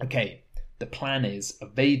 Okay, the plan is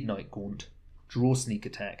evade Night Gaunt, draw Sneak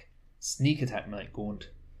Attack Night Gaunt,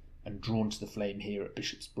 and drawn to the flame here at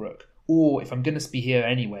Bishop's Brook. Or, if I'm going to be here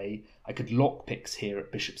anyway, I could lockpicks here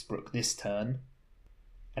at Bishop's Brook this turn,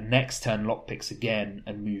 and next turn lockpicks again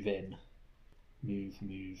and move in. Move.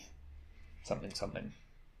 Something.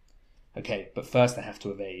 Okay, but first I have to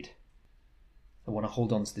evade. I want to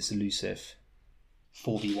hold on to this elusive.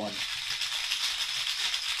 4v1.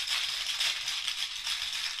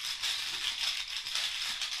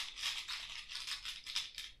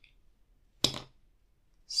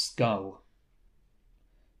 Skull.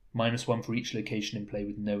 -1 for each location in play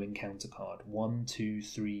with no encounter card. 1, 2,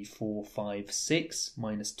 3, 4, 5, 6.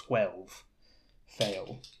 -12.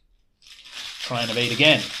 Fail. Try and evade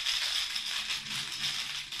again.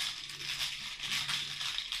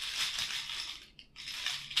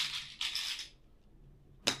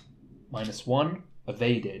 -1.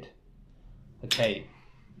 Evaded. Okay.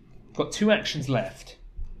 Got 2 actions left.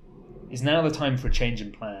 Is now the time for a change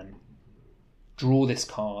in plan. Draw this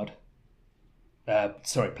card.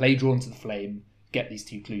 Play Drawn to the Flame, get these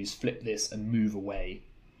 2 clues, flip this, and move away.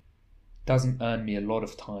 Doesn't earn me a lot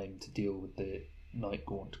of time to deal with the Night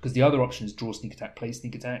Gaunt, because the other option is draw Sneak Attack, play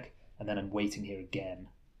Sneak Attack, and then I'm waiting here again.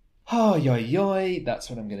 That's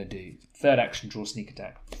what I'm going to do. 3rd action, draw Sneak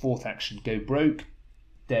Attack. 4th action, go broke.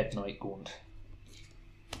 Dead Night Gaunt.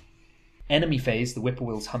 Enemy phase, the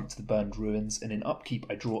whippoorwills hunt to the burned ruins, and in upkeep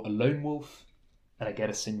I draw a Lone Wolf, and I get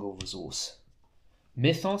a single resource.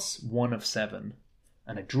 Mythos, 1 of 7.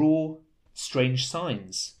 And I draw Strange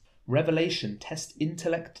Signs. Revelation, test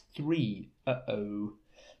intellect 3.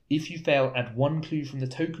 If you fail, add 1 clue from the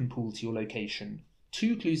token pool to your location.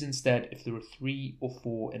 2 clues instead if there are 3 or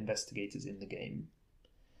 4 investigators in the game.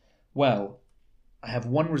 Well, I have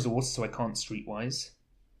 1 resource, so I can't streetwise.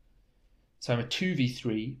 So I'm a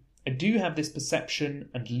 2v3. I do have this Perception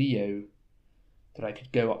and Leo that I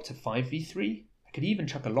could go up to 5v3. I could even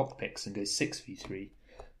chuck a lockpicks and go 6v3.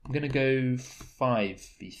 I'm going to go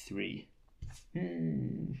 5v3.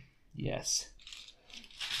 Yes.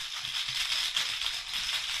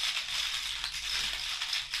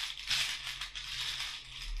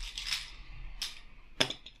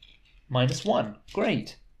 -1.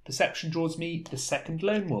 Great. Perception draws me the 2nd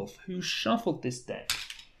Lone Wolf, who shuffled this deck.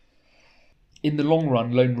 In the long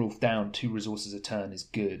run, Lone Wolf down 2 resources a turn is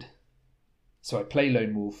good. So I play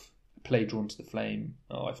Lone Wolf, play Drawn to the Flame.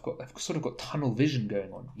 I've sort of got tunnel vision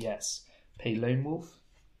going on. Yes. Play Lone Wolf,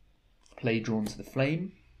 play Drawn to the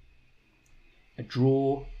Flame. I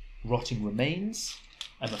draw Rotting Remains.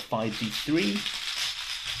 I'm a 5v3.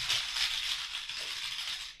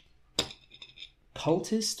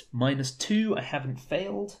 Cultist, -2. I haven't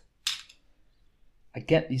failed. I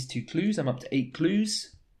get these 2 clues. I'm up to 8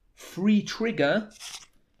 clues. Free trigger.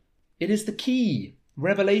 It is the key.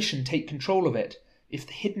 Revelation, take control of it. If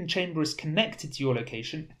the hidden chamber is connected to your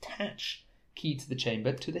location, attach key to the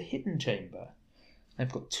chamber to the hidden chamber.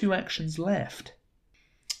 I've got 2 actions left.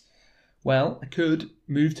 Well, I could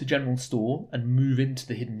move to General Store and move into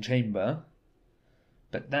the hidden chamber,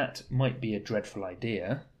 but that might be a dreadful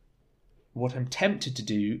idea. What I'm tempted to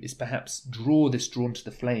do is perhaps draw this Drawn to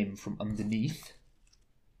the Flame from underneath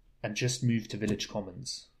and just move to Village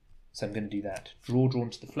Commons. So I'm going to do that. Draw Drawn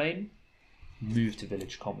to the Flame, move to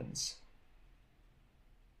Village Commons.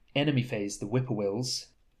 Enemy phase, the Whippoorwills,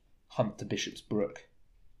 hunt to Bishop's Brook.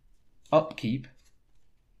 Upkeep,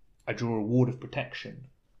 I draw a Ward of Protection.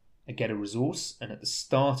 I get a resource, and at the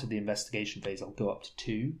start of the investigation phase I'll go up to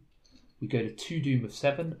 2. We go to 2 Doom of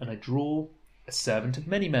 7, and I draw a Servant of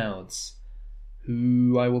Many Mouths,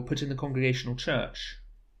 who I will put in the Congregational Church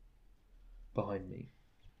behind me.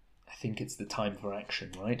 I think it's the time for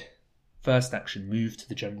action, right? First action, move to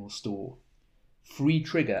the General Store. Free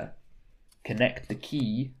trigger, connect the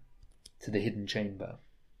key to the hidden chamber.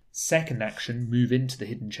 Second action, move into the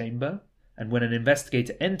hidden chamber, and when an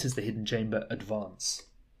investigator enters the hidden chamber, advance.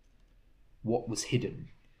 What was hidden?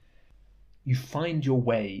 You find your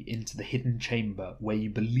way into the hidden chamber where you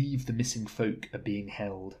believe the missing folk are being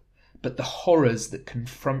held, but the horrors that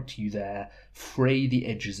confront you there fray the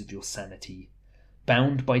edges of your sanity.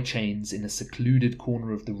 Bound by chains in a secluded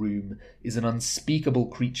corner of the room is an unspeakable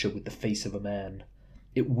creature with the face of a man.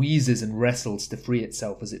 It wheezes and wrestles to free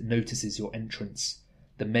itself as it notices your entrance.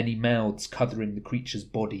 The many mouths covering the creature's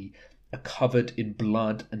body are covered in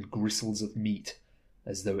blood and gristles of meat,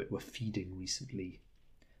 as though it were feeding recently.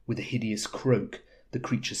 With a hideous croak, the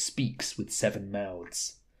creature speaks with 7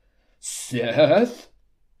 mouths. "Seth?"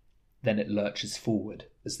 Then it lurches forward,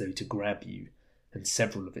 as though to grab you, and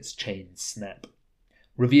several of its chains snap.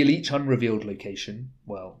 Reveal each unrevealed location.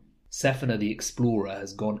 Well, Sephina the Explorer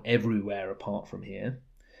has gone everywhere apart from here.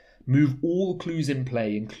 Move all clues in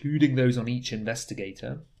play, including those on each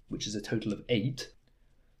investigator, which is a total of 8,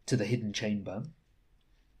 to the hidden chamber.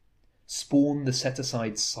 Spawn the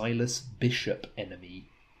set-aside Silas Bishop enemy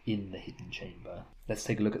in the hidden chamber. Let's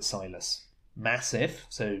take a look at Silas. Massive,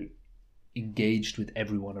 so engaged with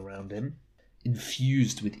everyone around him.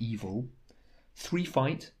 Infused with evil. 3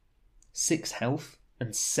 fight, 6 health,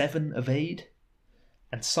 and 7 evade.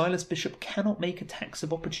 And Silas Bishop cannot make attacks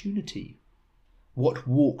of opportunity. What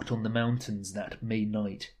walked on the mountains that May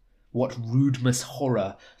night? What rudemus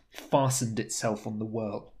horror fastened itself on the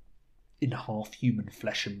world in half-human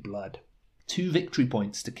flesh and blood? 2 victory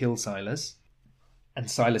points to kill Silas,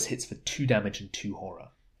 and Silas hits for 2 damage and 2 horror.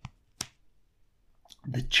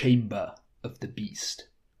 The Chamber of the Beast.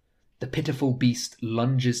 The pitiful beast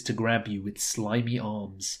lunges to grab you with slimy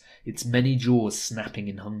arms, its many jaws snapping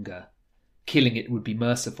in hunger. Killing it would be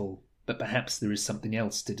merciful, but perhaps there is something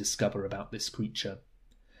else to discover about this creature.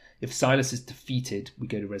 If Silas is defeated, we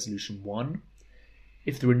go to Resolution 1.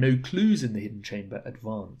 If there are no clues in the hidden chamber,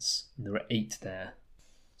 advance, and there are 8 there.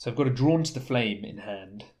 So I've got a Drawn to the Flame in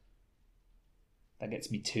hand. That gets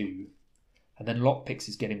me 2. And then Lockpicks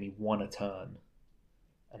is getting me 1 a turn.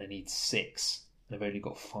 And I need 6, and I've only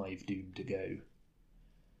got 5 Doom to go.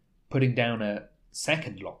 Putting down a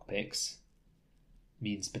second Lockpicks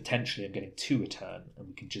means potentially I'm getting 2 a turn, and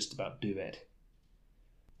we can just about do it.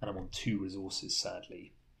 And I'm on 2 resources,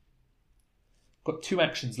 sadly. I've got 2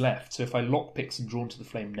 actions left, so if I Lockpicks and Drawn to the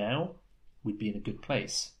Flame now, we'd be in a good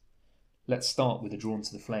place. Let's start with a Drawn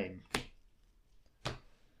to the Flame.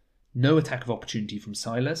 No attack of opportunity from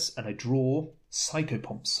Silas, and I draw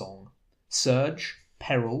Psychopomp's Song. Surge,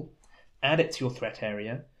 Peril, add it to your threat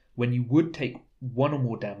area. When you would take 1 or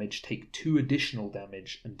more damage, take 2 additional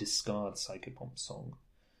damage and discard Psychopomp's Song.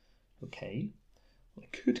 Okay, I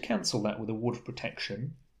could cancel that with a Ward of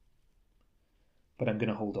Protection, but I'm going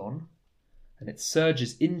to hold on. And it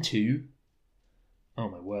surges into, oh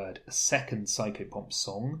my word, a second Psychopomp's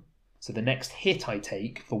Song. So the next hit I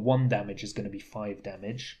take for 1 damage is going to be 5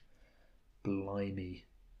 damage. Blimey.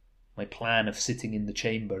 My plan of sitting in the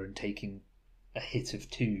chamber and taking a hit of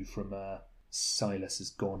 2 from Silas has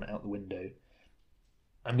gone out the window.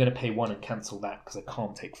 I'm going to pay 1 and cancel that because I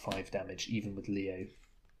can't take 5 damage even with Leo.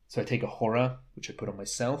 So I take a Horror, which I put on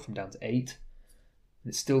myself. I'm down to 8.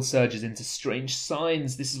 And it still surges into Strange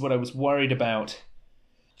Signs. This is what I was worried about.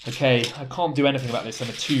 Okay, I can't do anything about this. I'm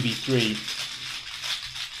a 2v3.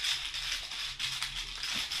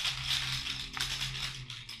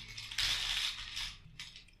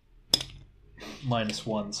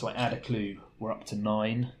 -1, so I add a clue. We're up to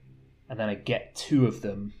 9. And then I get 2 of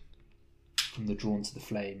them from the Drawn to the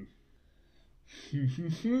Flame.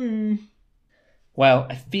 Well,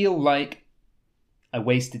 I feel like I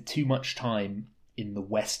wasted too much time in the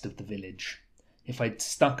west of the village. If I'd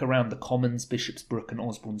stuck around the Commons, Bishop's Brook and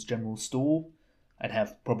Osborne's General Store, I'd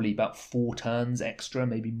have probably about 4 turns extra,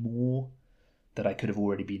 maybe more. that I could have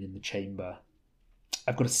already been in the chamber.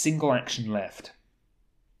 I've got a single action left.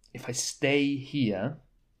 If I stay here,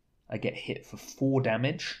 I get hit for 4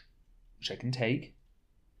 damage, which I can take,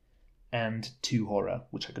 and 2 horror,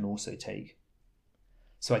 which I can also take.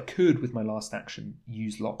 So I could, with my last action,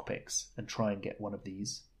 use lockpicks and try and get one of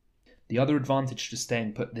these. The other advantage to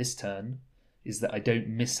staying put this turn is that I don't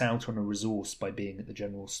miss out on a resource by being at the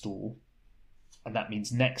general store. And that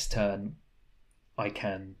means next turn I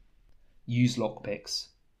can use lockpicks,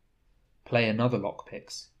 play another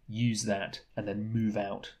lockpicks, use that, and then move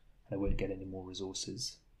out, and I won't get any more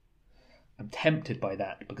resources. I'm tempted by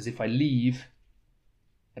that, because if I leave,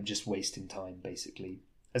 I'm just wasting time, basically.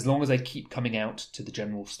 As long as I keep coming out to the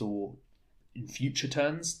general store in future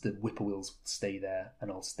turns, the whippoorwills will stay there, and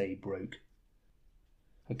I'll stay broke.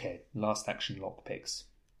 Okay, last action lockpicks.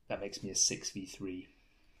 That makes me a 6v3.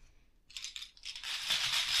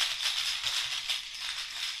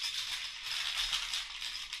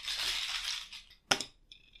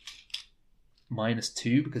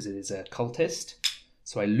 -2 because it is a cultist.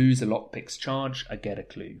 So I lose a lockpicks charge, I get a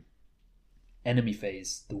clue. Enemy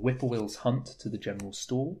phase. The whippoorwills hunt to the general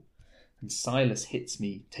store, and Silas hits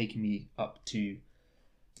me, taking me up to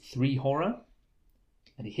 3 horror,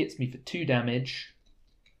 and he hits me for 2 damage,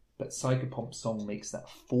 but Psychopomp Song makes that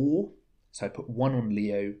 4, so I put 1 on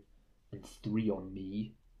Leo and 3 on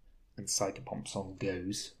me, and Psychopomp Song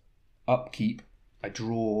goes. Upkeep, I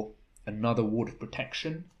draw another Ward of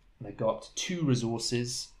Protection, and I got 2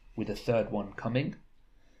 resources with a third one coming.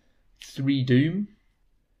 3 Doom,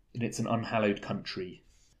 and it's an Unhallowed Country.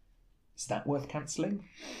 Is that worth cancelling?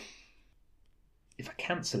 If I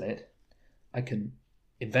cancel it, I can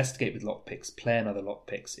investigate with lockpicks, play another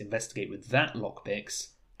lockpicks, investigate with that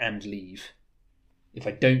lockpicks, and leave. If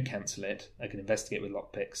I don't cancel it, I can investigate with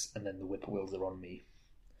lockpicks, and then the whippoorwills are on me.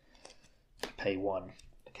 I pay 1,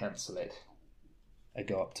 I cancel it. I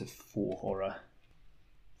go up to 4 horror.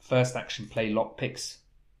 First action, play lockpicks.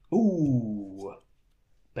 Ooh!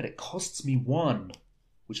 But it costs me 1,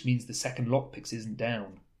 which means the second lockpicks isn't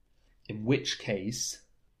down. In which case,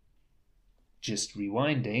 just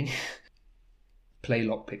rewinding, play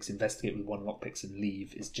lockpicks, investigate with 1 lockpicks and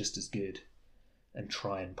leave is just as good. And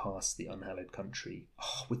try and pass the Unhallowed Country.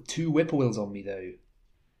 Oh, with 2 whippoorwills on me though.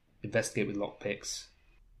 Investigate with lockpicks.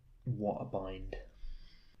 What a bind.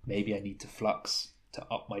 Maybe I need to flux to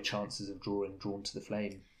up my chances of drawing Drawn to the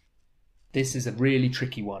Flame. This is a really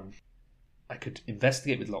tricky one. I could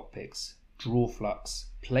investigate with lockpicks, draw flux,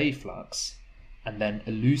 play flux, and then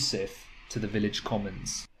elusive to the village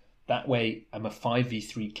commons. That way I'm a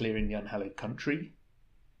 5v3 clearing the Unhallowed Country,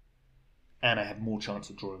 and I have more chance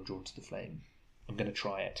of drawing Drawn to the Flame. I'm going to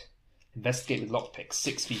try it. Investigate with lockpicks,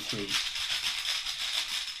 6v3.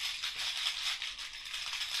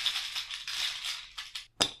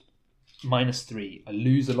 -3. I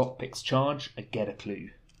lose a lockpicks charge, I get a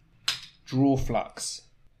clue. Draw flux.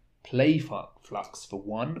 Play flux for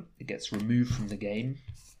 1. It gets removed from the game.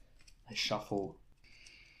 I shuffle.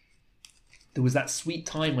 There was that sweet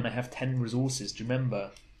time when I have 10 resources. Do you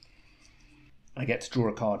remember? I get to draw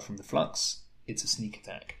a card from the flux. It's a sneak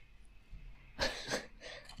attack.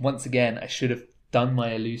 Once again, I should have done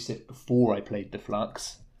my elusive before I played the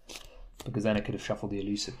flux, because then I could have shuffled the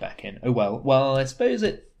elusive back in. Oh well. Well, I suppose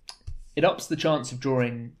it ups the chance of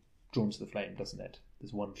drawing Drawn to the Flame, doesn't it?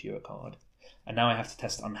 There's 1 fewer card. And now I have to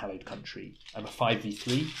test Unhallowed Country. I'm a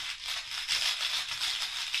 5v3.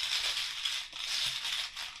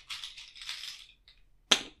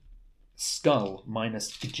 Skull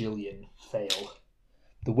minus Gajillion. Fail.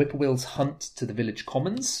 The whippoorwills hunt to the village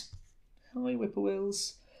commons. Hi,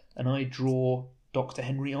 whippoorwills. And I draw Dr.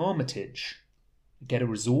 Henry Armitage. Get a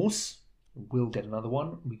resource. We'll get another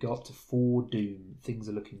one. We go up to 4 Doom. Things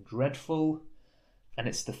are looking dreadful. And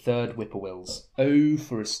it's the 3rd whippoorwills. Oh,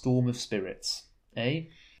 for a storm of spirits. Eh?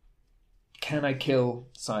 Can I kill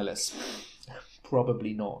Silas?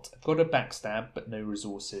 Probably not. I've got a backstab, but no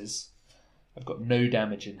resources. I've got no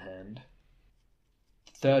damage in hand.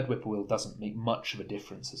 The 3rd whippoorwill doesn't make much of a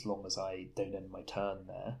difference as long as I don't end my turn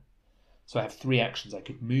there. So I have 3 actions. I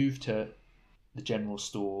could move to the general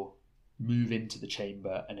store, move into the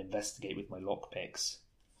chamber, and investigate with my lockpicks.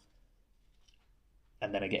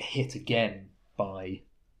 And then I get hit again by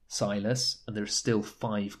Silas, and there are still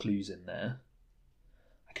 5 clues in there.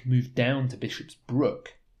 I could move down to Bishop's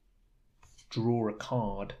Brook, draw a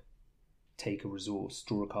card, take a resource,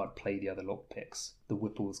 draw a card, play the other lockpicks. The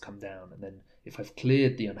whippoorwills come down, and then if I've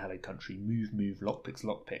cleared the Unhallowed Country, move,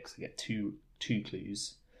 lockpicks, I get two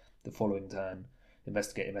clues. The following turn,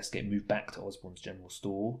 investigate, move back to Osborne's general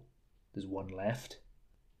store. There's 1 left.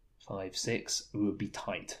 5, 6. It would be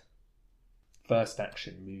tight. First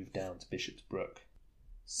action, move down to Bishop's Brook.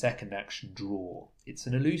 Second action, draw. It's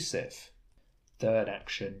an elusive. Third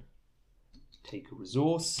action, take a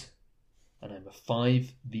resource. And I'm a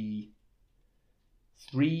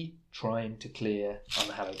 5v3 trying to clear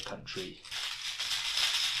Unhallowed Country.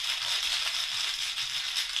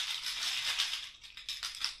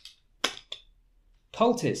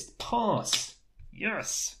 Cultist, pass.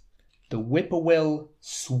 Yes. The Whippoorwill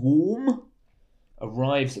Swarm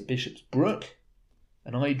arrives at Bishop's Brook,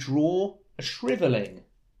 and I draw a Shriveling.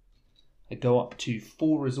 I go up to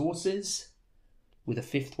 4 resources with a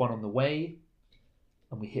 5th one on the way,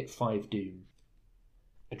 and we hit 5 doom.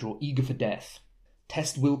 I draw Eager for Death.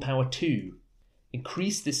 Test Willpower 2.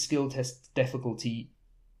 Increase this skill test difficulty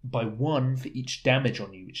by 1 for each damage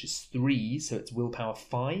on you, which is 3, so it's Willpower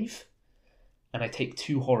 5. And I take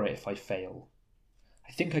 2 horror if I fail.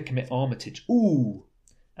 I think I commit Armitage. Ooh!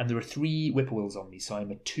 And there are 3 Whippoorwills on me, so I'm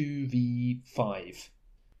a 2v5.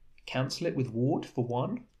 Cancel it with Ward for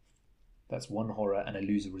 1. That's 1 horror and I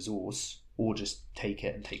lose a resource. Or just take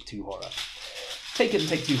it and take 2 horror. Take it and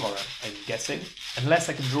take 2 horror, I'm guessing. Unless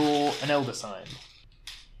I can draw an Elder Sign.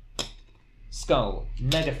 Skull.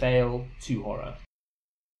 Mega fail. 2 horror.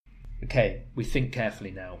 Okay, we think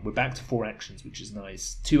carefully now. We're back to 4 actions, which is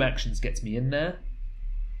nice. 2 actions gets me in there.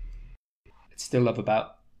 I'd still have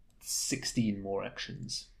about 16 more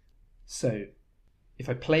actions. So, if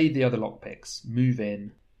I play the other lockpicks, move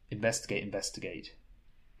in, investigate.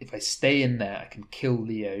 If I stay in there, I can kill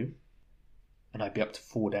Leo, and I'd be up to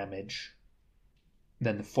 4 damage.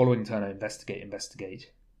 Then the following turn I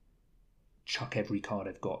investigate. Chuck every card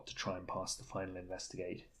I've got to try and pass the final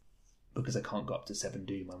investigate. Because I can't go up to 7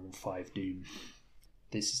 doom, I'm on 5 doom.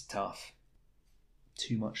 This is tough.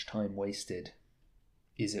 Too much time wasted.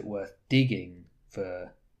 Is it worth digging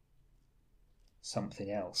for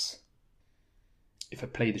something else? If I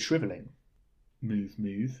play the Shriveling,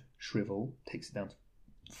 move, shrivel, takes it down to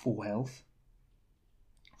 4 health.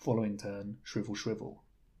 Following turn, shrivel.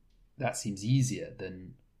 That seems easier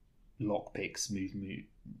than lockpicks, move,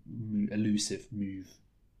 elusive, move,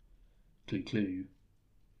 clue.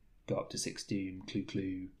 Go up to 6 doom,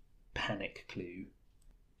 clue, panic clue.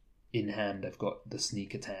 In hand I've got the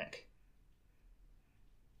sneak attack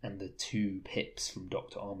and the 2 pips from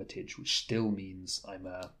Dr. Armitage, which still means I'm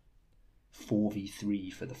a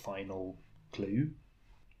 4v3 for the final clue.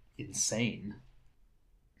 Insane.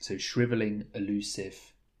 So shriveling,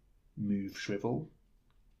 elusive, move, shrivel.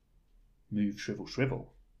 Move,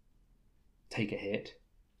 shrivel. Take a hit.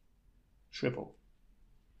 Shrivel.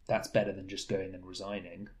 That's better than just going and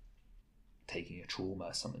resigning. Taking a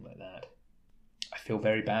trauma, something like that. I feel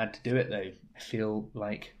very bad to do it though. I feel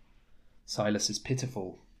like Silas is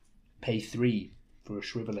pitiful. Pay 3 for a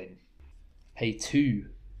shriveling. Pay 2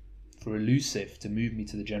 for elusive to move me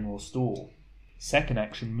to the general store. Second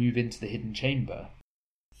action, move into the hidden chamber.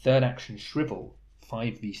 Third action, shrivel,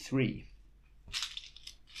 5v3.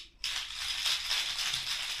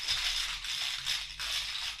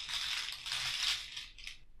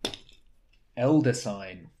 Elder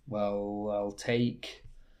Sign. Well, I'll take...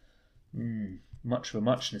 much of a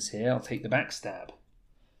muchness here. I'll take the backstab.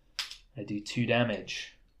 I do 2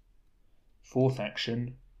 damage. Fourth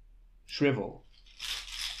action, shrivel.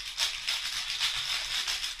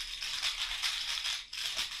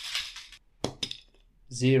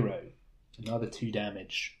 Zero. Another 2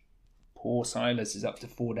 damage. Poor Silas is up to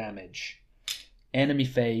 4 damage. Enemy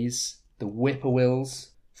phase. The Whippoorwills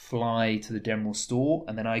fly to the general store,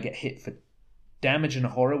 and then I get hit for damage and a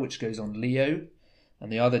horror, which goes on Leo,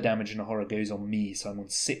 and the other damage and a horror goes on me, so I'm on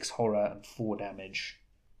 6 horror and 4 damage.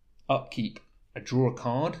 Upkeep. I draw a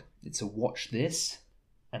card. It's a watch this,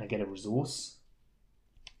 and I get a resource.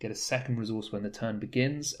 Get a second resource when the turn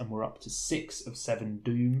begins, and we're up to 6 of 7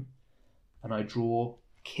 doom, and I draw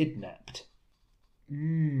Kidnapped.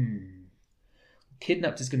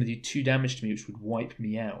 Kidnapped is going to do 2 damage to me, which would wipe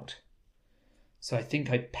me out. So I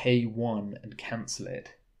think I pay 1 and cancel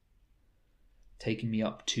it, taking me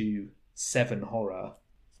up to 7 horror.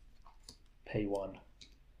 Pay 1.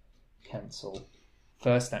 Cancel.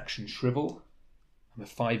 First action, shrivel. I'm a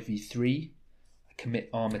 5v3. I commit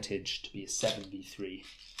Armitage to be a 7v3.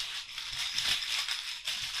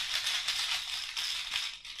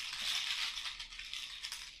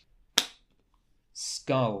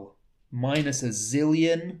 Skull. Minus a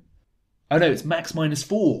zillion. Oh no, it's max minus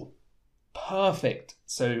 4. Perfect.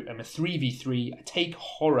 So I'm a 3v3. I take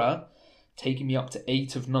horror, taking me up to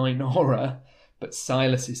 8 of 9 horror, but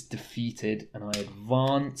Silas is defeated and I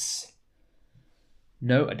advance.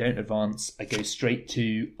 No, I don't advance. I go straight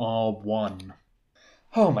to R1.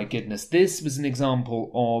 Oh my goodness, this was an example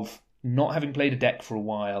of not having played a deck for a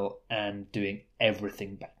while and doing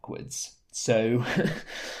everything backwards. So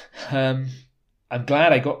I'm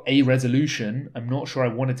glad I got a resolution. I'm not sure I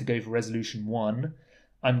wanted to go for resolution 1.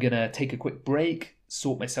 I'm going to take a quick break,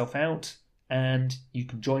 sort myself out, and you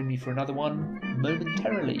can join me for another one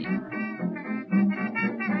momentarily.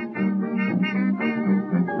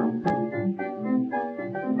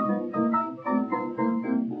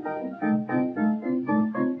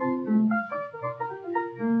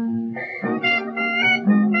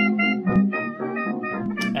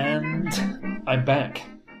 And I'm back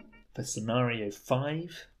for scenario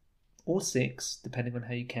 5 or 6, depending on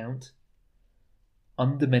how you count.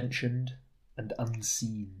 Undimensioned and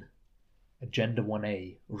unseen. Agenda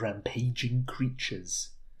 1A, rampaging creatures.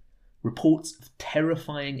 Reports of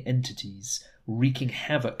terrifying entities wreaking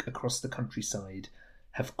havoc across the countryside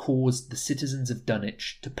have caused the citizens of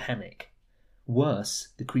Dunwich to panic. Worse,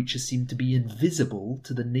 the creatures seem to be invisible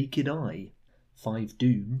to the naked eye. 5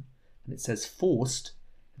 doom, and it says forced,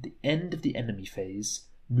 at the end of the enemy phase,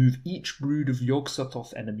 move each brood of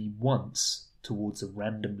Yog-Sothoth enemy once towards a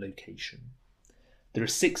random location. There are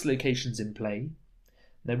 6 locations in play.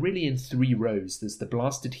 They're really in 3 rows. There's the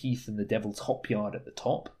Blasted Heath and the Devil's Hopyard at the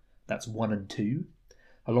top. That's 1 and 2.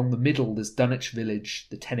 Along the middle, there's Dunwich Village,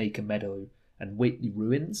 the 10-acre meadow, and Whately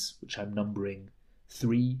Ruins, which I'm numbering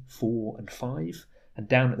 3, 4, and 5. And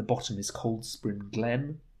down at the bottom is Cold Spring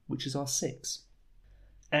Glen, which is our 6.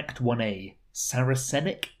 Act 1A,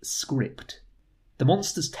 Saracenic Script. The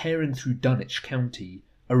monsters tearing through Dunwich County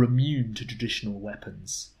are immune to traditional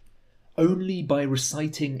weapons. Only by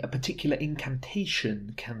reciting a particular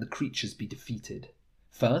incantation can the creatures be defeated.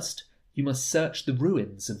 First, you must search the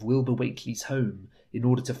ruins of Wilbur Whately's home in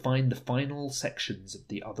order to find the final sections of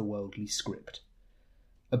the otherworldly script.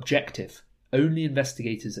 Objective: only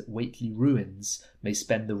investigators at Whately Ruins may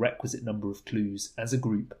spend the requisite number of clues as a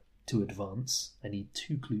group to advance. I need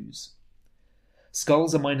 2 clues.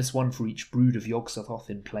 Skulls are -1 for each brood of Yog-Sothoth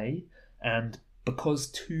in play, and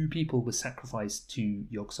because 2 people were sacrificed to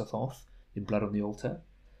Yog-Sothoth in Blood on the Altar,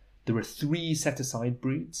 there are 3 set-aside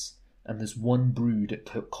broods, and there's 1 brood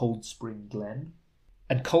at Cold Spring Glen.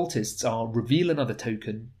 And cultists are reveal another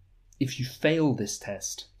token. If you fail this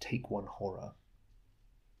test, take 1 horror.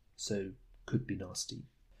 So, could be nasty.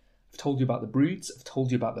 I've told you about the broods, I've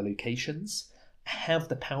told you about the locations. I have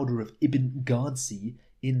the powder of Ibn Gardsi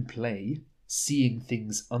in play, seeing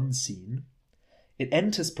things unseen. It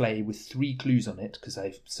enters play with 3 clues on it, because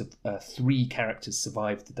 3 characters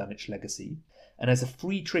survived the Dunwich Legacy, and as a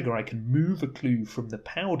free trigger I can move a clue from the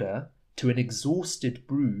powder to an exhausted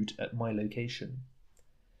brood at my location.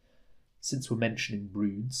 Since we're mentioning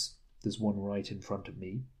broods, there's one right in front of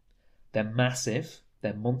me. They're massive,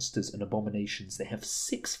 they're monsters and abominations. They have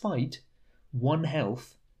 6 fight, 1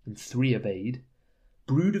 health, and 3 evade.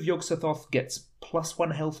 Brood of Yog-Sothoth gets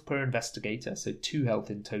 +1 health per investigator, so 2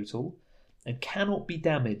 health in total, and cannot be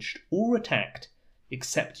damaged or attacked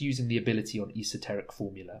except using the ability on esoteric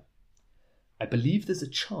formula. I believe there's a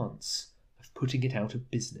chance of putting it out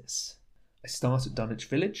of business. I start at Dunwich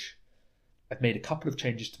Village. I've made a couple of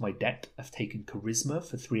changes to my deck. I've taken Charisma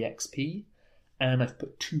for 3 XP, and I've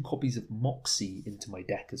put 2 copies of Moxie into my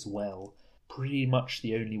deck as well. Pretty much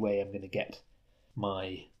the only way I'm going to get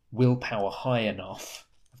my willpower high enough.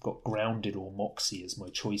 I've got Grounded or Moxie as my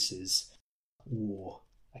choices, or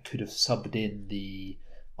I could have subbed in the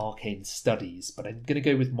Arcane Studies, but I'm going to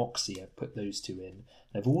go with Moxie. I've put those 2 in.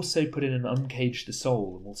 I've also put in an Uncage the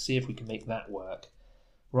Soul, and we'll see if we can make that work.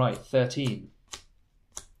 Right, 13.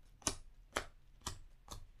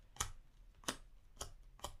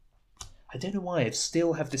 I don't know why I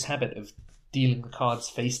still have this habit of dealing the cards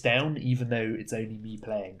face down, even though it's only me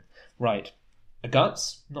playing. Right, a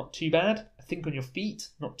Guts, not too bad. A Think on Your Feet,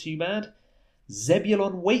 not too bad.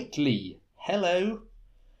 Zebulon Whately, hello.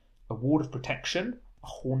 A Ward of Protection, a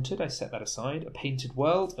Haunted, I set that aside. A Painted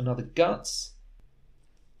World, another Guts.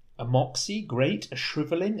 A Moxie, great. A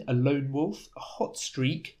Shriveling, a Lone Wolf, a Hot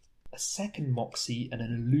Streak, a second Moxie, and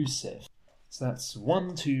an Elusive. So that's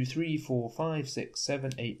 1, 2, 3, 4, 5, 6,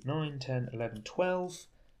 7, 8, 9, 10, 11, 12.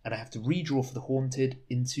 And I have to redraw for the Haunted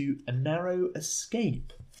into a Narrow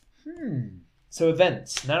Escape. So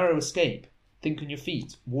events, Narrow Escape, Think on Your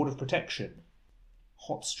Feet, Ward of Protection,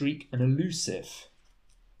 Hot Streak, and Elusive.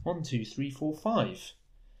 1, 2, 3, 4, 5.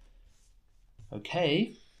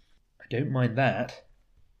 Okay, I don't mind that,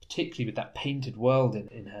 particularly with that Painted World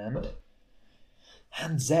in hand.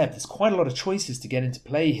 And Zeb, there's quite a lot of choices to get into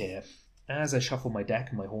play here. As I shuffle my deck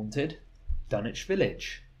and my Haunted, Dunwich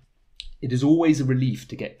Village. It is always a relief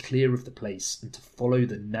to get clear of the place and to follow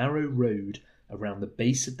the narrow road around the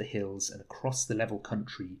base of the hills and across the level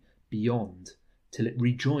country beyond till it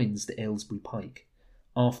rejoins the Aylesbury Pike.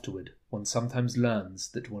 Afterward, one sometimes learns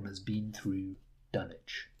that one has been through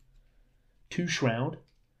Dunwich. 2 shroud,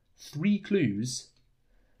 3 clues.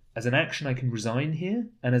 As an action I can resign here,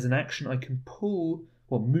 and as an action I can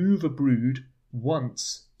move a brood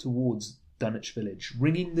once towards Dunwich village.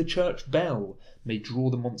 Ringing the church bell may draw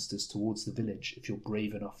the monsters towards the village if you're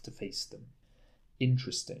brave enough to face them.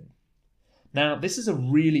 Interesting. Now, this is a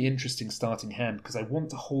really interesting starting hand because I want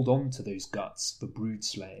to hold on to those guts for brood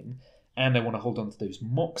slaying, and I want to hold on to those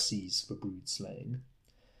moxies for brood slaying.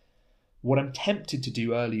 What I'm tempted to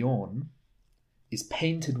do early on is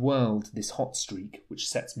Painted World this hot streak, which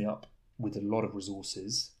sets me up with a lot of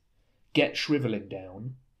resources, get Shriveling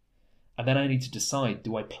down, and then I need to decide,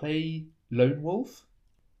 do I play Lone Wolf?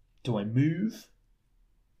 Do I move?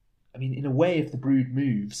 I mean, in a way, if the brood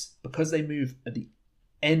moves, because they move at the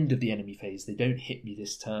end of the enemy phase, they don't hit me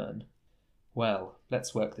this turn. Well,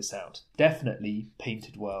 let's work this out. Definitely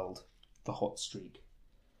Painted World for hot streak.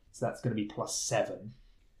 So that's going to be +7.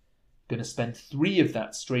 Going to spend 3 of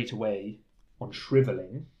that straight away on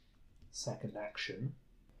Shriveling, second action.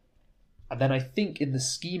 And then I think in the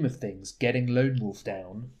scheme of things, getting Lone Wolf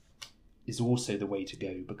down is also the way to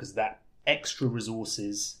go, because that extra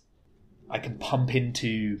resources I can pump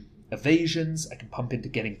into evasions, I can pump into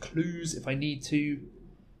getting clues if I need to,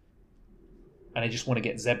 and I just want to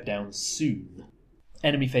get Zeb down soon.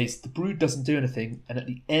 Enemy phase, the brood doesn't do anything, and at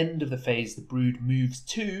the end of the phase the brood moves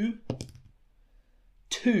to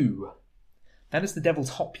 2. That is the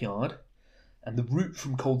Devil's Hopyard, and the route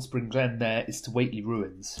from Cold Spring Glen there is to Whately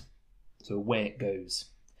Ruins. So away it goes.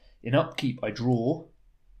 In upkeep I draw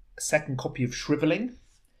a second copy of Shriveling,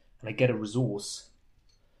 and I get a resource.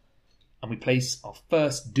 And we place our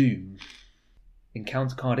first Doom.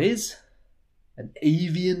 Encounter card is an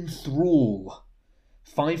Avian Thrall.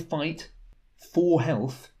 5 fight, 4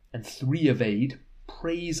 health, and 3 evade.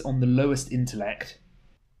 Preys on the lowest intellect,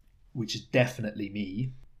 which is definitely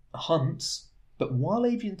me. Hunts, but while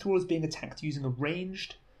Avian Thrall is being attacked using a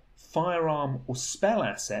ranged firearm or spell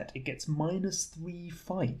asset, it gets -3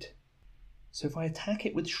 fight. So if I attack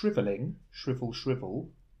it with Shriveling,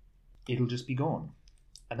 shrivel, it'll just be gone.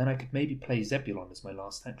 And then I could maybe play Zebulon as my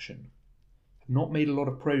last action. I've not made a lot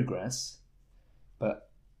of progress, but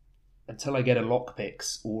until I get a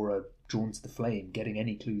lockpicks or a Drawn to the Flame, getting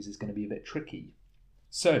any clues is going to be a bit tricky.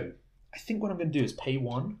 So I think what I'm going to do is pay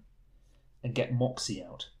 1 and get Moxie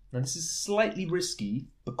out. Now this is slightly risky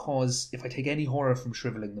because if I take any horror from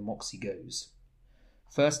Shriveling, the Moxie goes.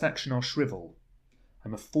 First action, I'll Shrivel.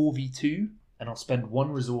 I'm a 4v2 and I'll spend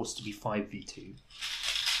 1 resource to be 5v2.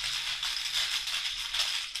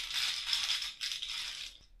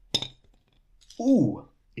 Ooh,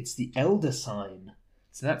 it's the Elder Sign.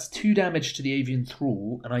 So that's 2 damage to the Avian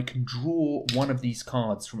Thrall, and I can draw one of these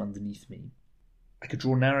cards from underneath me. I could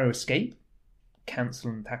draw Narrow Escape, cancel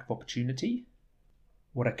an attack of opportunity.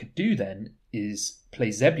 What I could do then is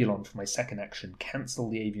play Zebulon for my second action, cancel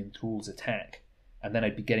the Avian Thrall's attack, and then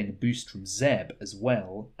I'd be getting a boost from Zeb as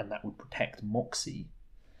well, and that would protect Moxie.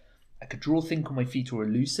 I could draw Think on My Feet or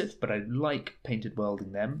Elusive, but I like Painted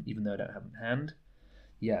Worlding them, even though I don't have them in hand.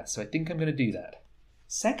 Yeah, so I think I'm going to do that.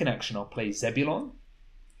 Second action, I'll play Zebulon.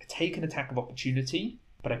 I take an attack of opportunity,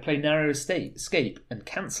 but I play Narrow Escape and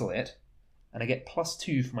cancel it, and I get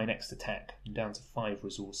 +2 for my next attack. I'm down to 5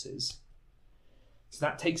 resources. So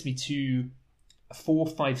that takes me to a 4,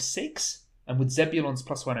 5, 6, and with Zebulon's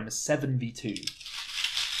 +1, I'm a 7v2.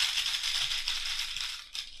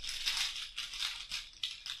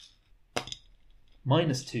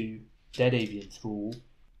 -2, Dead Avian Thrall.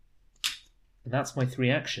 And that's my 3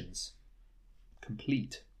 actions.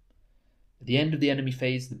 Complete. At the end of the enemy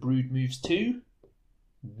phase, the brood moves to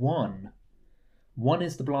 1. 1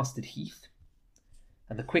 is the Blasted Heath,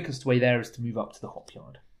 and the quickest way there is to move up to the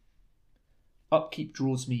Hopyard. Upkeep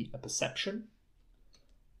draws me a Perception,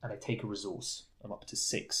 and I take a resource. I'm up to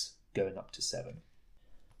 6, going up to 7.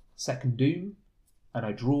 Second Doom, and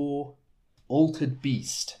I draw Altered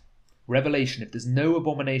Beast. Revelation, if there's no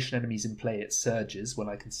Abomination enemies in play, it surges. Well,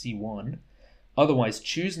 I can see 1. Otherwise,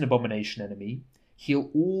 choose an Abomination enemy, heal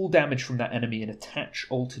all damage from that enemy, and attach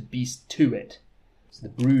Altered Beast to it. So the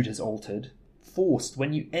brood has altered. Forced,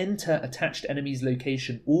 when you enter attached enemy's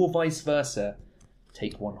location, or vice versa,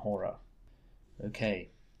 take 1 horror.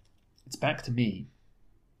 Okay, it's back to me.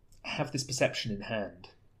 I have this perception in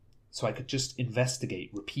hand, so I could just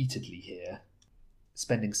investigate repeatedly here,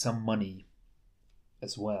 spending some money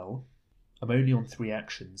as well. I'm only on 3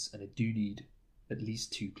 actions, and I do need at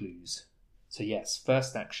least 2 clues. So yes,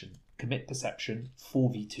 first action, commit perception,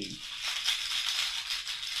 4v2.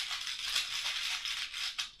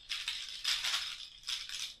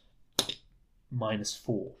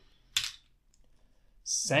 -4.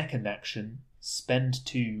 Second action, spend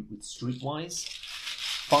 2 with Streetwise,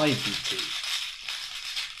 5d2.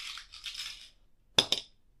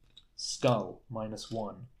 Skull,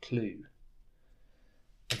 -1, clue.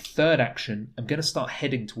 And third action, I'm going to start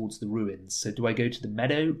heading towards the ruins. So do I go to the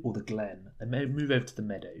meadow or the glen? I may move over to the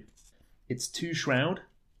meadow. It's 2 shroud,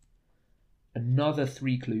 another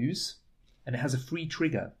 3 clues, and it has a free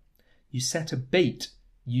trigger. You set a bait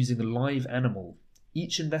using a live animal.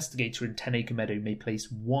 Each investigator in 10 Acre Meadow may place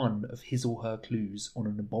 1 of his or her clues on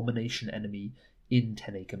an abomination enemy in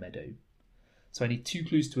 10 Acre Meadow. So I need 2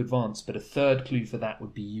 clues to advance, but a third clue for that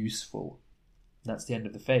would be useful. That's the end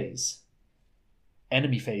of the phase.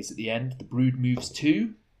 Enemy phase at the end. The brood moves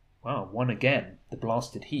 2. Wow, 1 again. The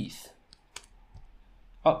blasted heath.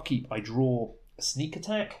 Upkeep, I draw a sneak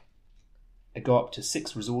attack. I go up to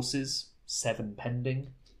 6 resources, 7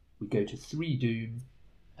 pending. We go to 3 doom,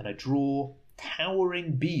 and I draw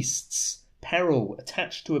Towering Beasts. Peril,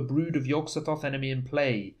 attached to a brood of Yog-Sothoth enemy in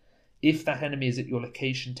play. If that enemy is at your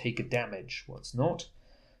location, take a damage. Well, it's not.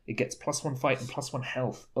 It gets +1 fight and +1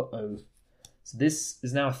 health. Uh-oh. So this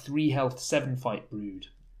is now a 3 health, 7 fight brood.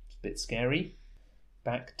 It's a bit scary.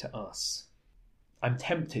 Back to us. I'm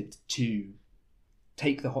tempted to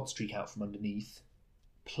take the hot streak out from underneath,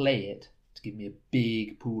 play it to give me a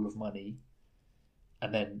big pool of money,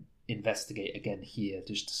 and then investigate again here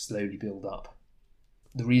just to slowly build up.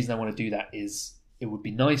 The reason I want to do that is it would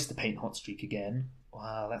be nice to paint hot streak again.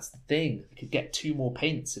 Wow, that's the thing. I could get 2 more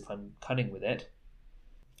paints if I'm cunning with it.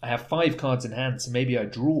 I have 5 cards in hand, so maybe I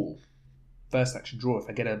draw. First action draw. If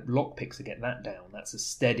I get a lockpick to get that down, that's a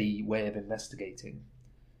steady way of investigating.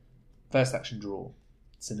 First action draw.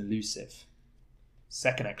 It's an elusive.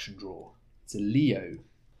 Second action draw. It's a Leo.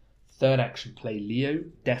 Third action play Leo.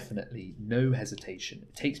 Definitely. No hesitation.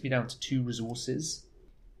 It takes me down to 2 resources,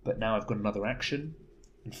 but now I've got another action.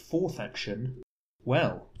 And fourth action,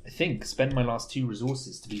 well, I think spend my last 2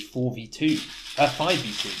 resources to be 5v2.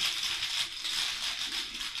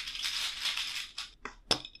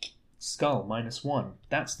 Skull, -1.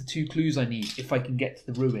 That's the 2 clues I need if I can get to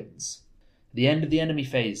the ruins. At the end of the enemy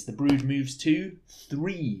phase, the brood moves to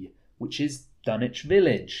 3, which is Dunwich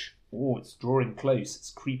Village. Oh, it's drawing close.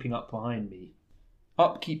 It's creeping up behind me.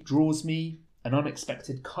 Upkeep draws me an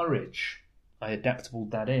unexpected courage. I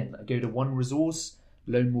adaptabled that in. I go to 1 resource.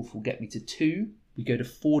 Lone Wolf will get me to 2. We go to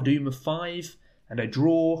 4 doom of 5. And I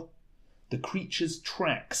draw the creature's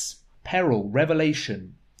tracks. Peril,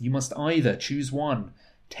 revelation. You must either choose 1.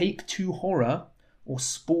 Take 2 horror or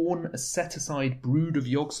spawn a set-aside brood of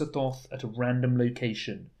Yog-Sothoth at a random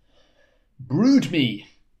location. Brood me!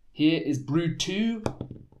 Here is brood 2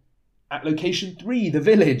 at location 3, the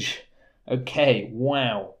village. Okay,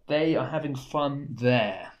 wow. They are having fun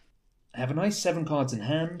there. I have a nice 7 cards in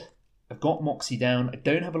hand. I've got Moxie down. I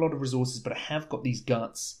don't have a lot of resources, but I have got these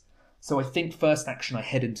guts. So I think first action I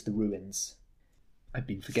head into the ruins. I've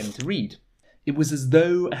been forgetting to read. It was as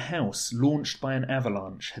though a house launched by an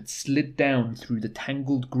avalanche had slid down through the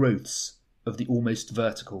tangled growths of the almost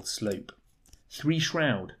vertical slope. 3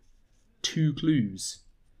 shroud, 2 clues.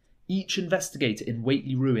 Each investigator in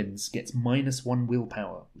Whately Ruins gets -1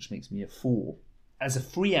 willpower, which makes me a 4. As a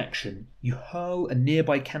free action, you hurl a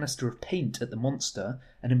nearby canister of paint at the monster.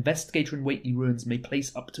 An investigator in Whately Ruins may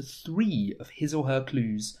place up to 3 of his or her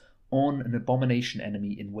clues on an abomination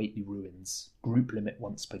enemy in Whately Ruins. Group limit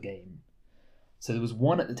once per game. So there was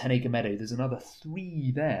 1 at the 10 Acre Meadow. There's another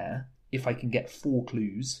 3 there if I can get 4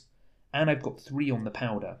 clues. And I've got 3 on the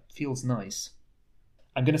powder. Feels nice.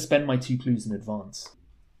 I'm going to spend my 2 clues in advance.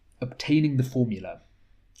 Obtaining the formula.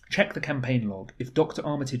 Check the campaign log. If Dr.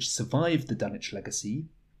 Armitage survived the Dunwich legacy,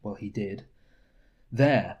 well, he did.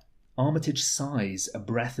 There, Armitage sighs a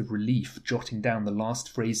breath of relief, jotting down the last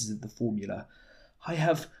phrases of the formula. I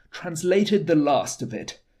have translated the last of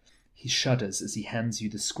it. He shudders as he hands you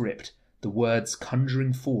the script, the words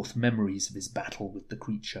conjuring forth memories of his battle with the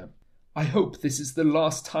creature. I hope this is the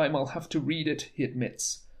last time I'll have to read it, he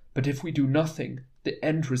admits. But if we do nothing, the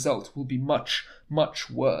end result will be much, much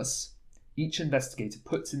worse. Each investigator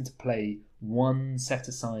puts into play 1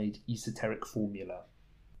 set-aside esoteric formula.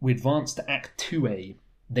 We advance to Act 2A.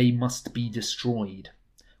 They must be destroyed.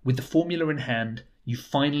 With the formula in hand, you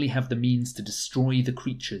finally have the means to destroy the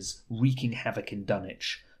creatures wreaking havoc in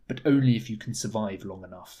Dunwich, but only if you can survive long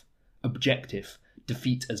enough. Objective: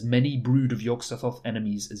 defeat as many Brood of Yog-Sothoth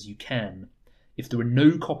enemies as you can. If there are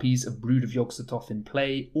no copies of Brood of Yog-Sothoth in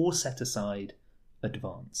play or set aside,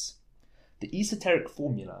 advance. The esoteric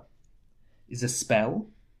formula is a spell,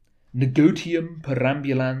 Negotium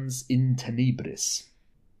perambulans in tenebris,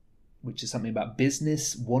 which is something about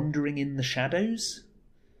business wandering in the shadows.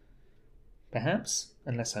 perhaps,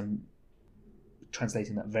 unless I'm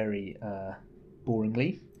translating that very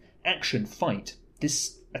boringly. Action, fight.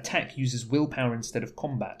 This attack uses willpower instead of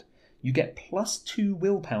combat. You get +2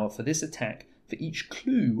 willpower for this attack for each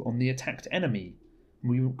clue on the attacked enemy.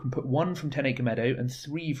 We can put 1 from Ten Acre Meadow and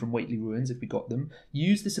 3 from Whately Ruins if we got them.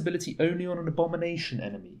 Use this ability only on an abomination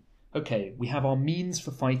enemy. Okay, we have our means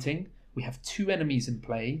for fighting. We have 2 enemies in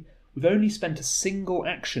play. We've only spent a single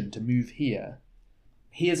action to move here.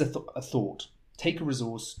 Here's a thought. Take a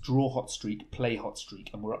resource, draw Hot Streak, play Hot Streak,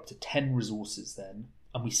 and we're up to 10 resources then.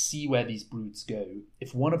 And we see where these broods go.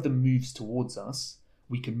 If one of them moves towards us,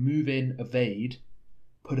 we can move in, evade,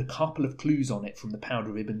 put a couple of clues on it from the Powder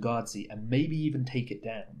of Ibn Ghazi, and maybe even take it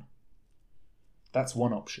down. That's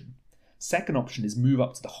one option. Second option is move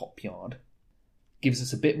up to the hop yard. Gives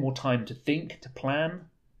us a bit more time to think, to plan.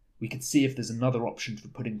 We could see if there's another option for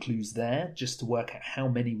putting clues there, just to work out how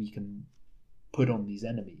many we can put on these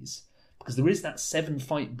enemies. Because there is that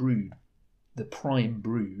 7-fight brood, the prime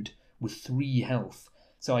brood, with 3 health.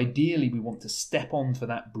 So ideally we want to step on for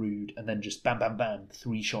that brood and then just bam, bam, bam,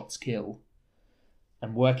 3 shots kill.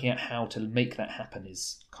 And working out how to make that happen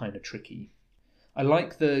is kind of tricky. I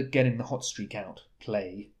like the getting the hot streak out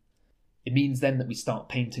play. It means then that we start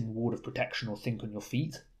painting Ward of Protection or Think on Your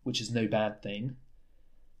Feet, which is no bad thing.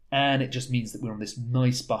 And it just means that we're on this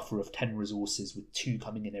nice buffer of 10 resources with 2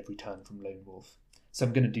 coming in every turn from Lone Wolf. So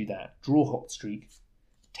I'm going to do that. Draw Hot Streak,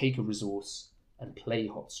 take a resource, and play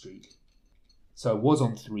Hot Streak. So I was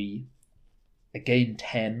on 3, I gained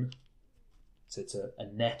 10, so it's a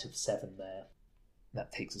net of 7 there.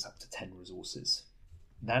 That takes us up to 10 resources.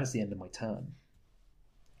 That is the end of my turn.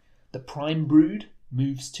 The Prime Brood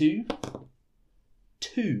moves to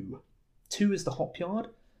 2. 2 is the hop yard,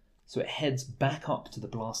 so it heads back up to the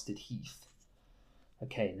Blasted Heath.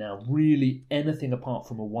 Okay, now really anything apart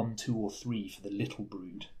from a 1, 2 or 3 for the Little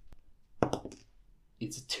Brood.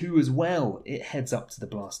 It's a 2 as well. It heads up to the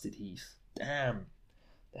Blasted Heath. Damn,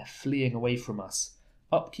 they're fleeing away from us.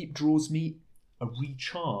 Upkeep draws me a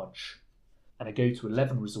recharge. And I go to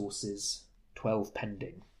 11 resources, 12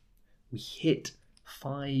 pending. We hit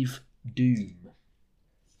 5 doom.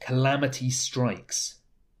 Calamity strikes.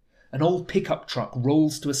 An old pickup truck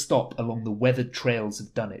rolls to a stop along the weathered trails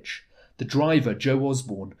of Dunwich. The driver, Joe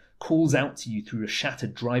Osborne, calls out to you through a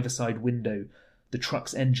shattered driver-side window, the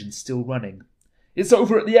truck's engine still running. "It's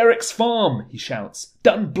over at the Eric's farm," he shouts.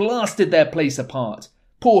 "Done blasted their place apart.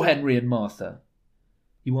 Poor Henry and Martha."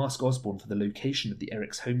 You ask Osborne for the location of the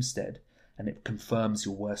Eric's homestead, and it confirms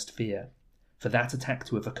your worst fear. For that attack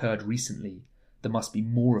to have occurred recently, there must be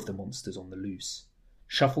more of the monsters on the loose.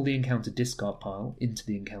 Shuffle the encounter discard pile into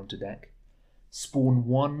the encounter deck. Spawn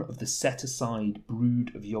 1 of the set-aside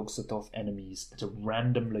brood of Yog-Sothoth enemies at a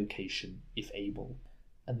random location, if able.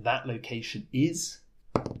 And that location is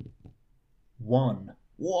 1.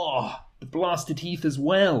 Whoa! The Blasted Heath as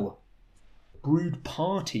well! Brood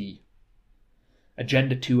Party.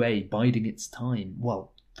 Agenda 2A, biding its time.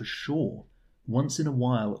 Well, for sure. Once in a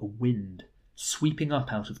while a wind, sweeping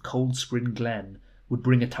up out of Cold Spring Glen, would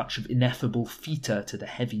bring a touch of ineffable feta to the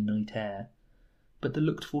heavy night air. But the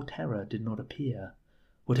looked-for terror did not appear.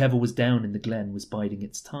 Whatever was down in the glen was biding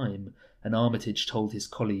its time, and Armitage told his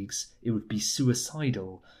colleagues it would be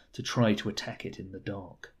suicidal to try to attack it in the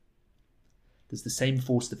dark. There's the same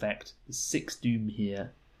forced effect. There's 6 doom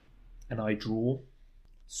here, and I draw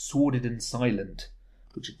Sordid and Silent,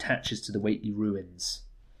 which attaches to the Whately Ruins.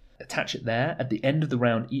 Attach it there. At the end of the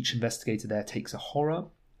round, each investigator there takes a horror,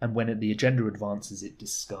 and when the agenda advances, it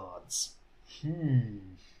discards.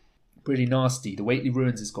 Pretty nasty. The Whately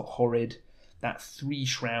Ruins has got horrid. That 3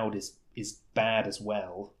 shroud is bad as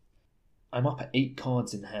well. I'm up at 8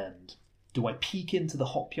 cards in hand. Do I peek into the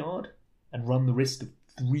hop yard and run the risk of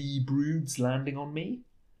 3 broods landing on me?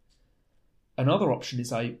 Another option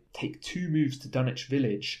is I take 2 moves to Dunwich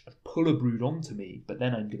Village and pull a brood onto me, but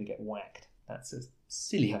then I'm going to get whacked. That's a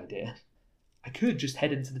silly idea. I could just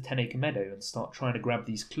head into the 10 Acre Meadow and start trying to grab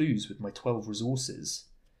these clues with my 12 resources.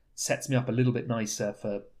 Sets me up a little bit nicer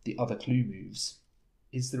for the other clue moves.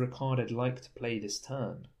 Is there a card I'd like to play this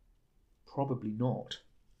turn? Probably not.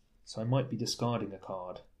 So I might be discarding a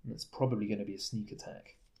card, and it's probably going to be a sneak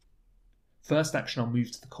attack. First action, I'll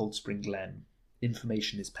move to the Cold Spring Glen.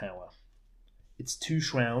 Information is power. It's 2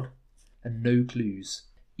 shroud and no clues.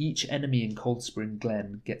 Each enemy in Cold Spring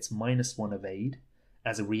Glen gets -1 evade.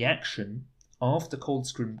 As a reaction, after Cold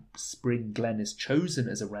Spring Glen is chosen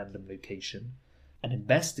as a random location, an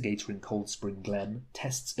investigator in Cold Spring Glen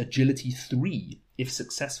tests Agility 3. If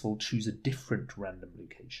successful, choose a different random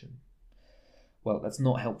location. Well, that's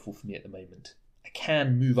not helpful for me at the moment. I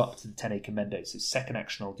can move up to the 10 Acre Meadow, so second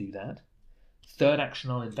action I'll do that. Third action,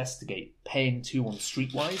 I'll investigate, paying 2 on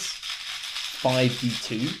Streetwise.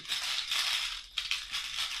 5v2.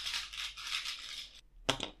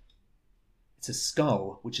 It's a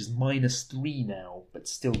skull, which is -3 now, but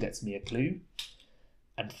still gets me a clue.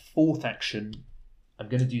 And fourth action, I'm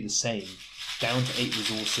going to do the same. Down to 8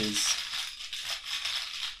 resources.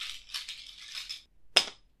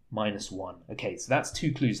 -1. Okay, so that's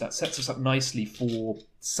 2 clues. That sets us up nicely for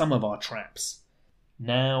some of our traps.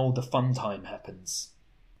 Now the fun time happens.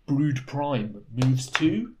 Brood Prime moves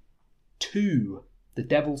to 2, the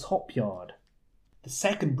Devil's Hop Yard. The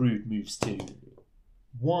second brood moves to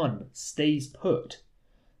 1, stays put.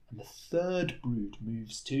 And the third brood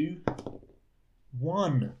moves to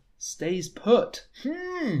 1, stays put.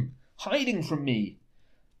 Hiding from me.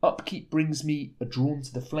 Upkeep brings me a Drawn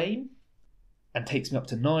to the Flame and takes me up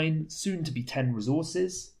to 9, soon to be 10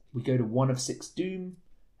 resources. We go to 1 of 6 Doom,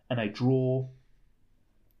 and I draw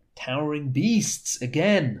Towering Beasts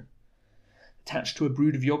again. Attached to a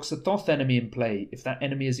brood of Yog-Sothoth enemy in play. If that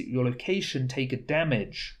enemy is at your location, take a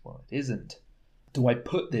damage. Well, it isn't. Do I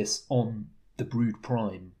put this on the Brood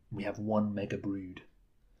Prime and we have 1 Mega Brood?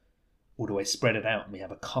 Or do I spread it out and we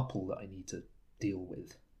have a couple that I need to deal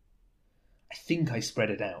with? I think I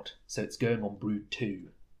spread it out, so it's going on Brood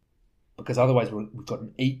 2. Because otherwise we've got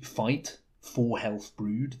an 8 fight, 4 health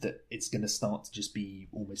brood that it's going to start to just be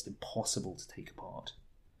almost impossible to take apart.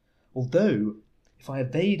 Although, if I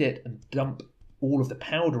evade it and dump all of the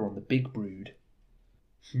powder on the big brood...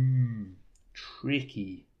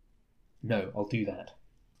 tricky. No, I'll do that.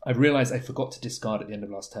 I realised I forgot to discard at the end of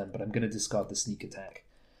last turn, but I'm going to discard the sneak attack,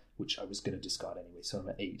 which I was going to discard anyway, so I'm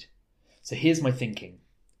at 8. So here's my thinking.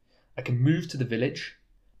 I can move to the village,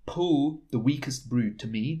 pull the weakest brood to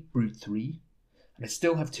me, brood 3, and I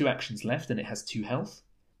still have 2 actions left and it has 2 health.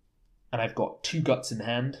 And I've got 2 guts in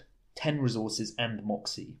hand, 10 resources and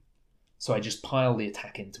Moxie. So I just pile the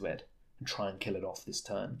attack into it and try and kill it off this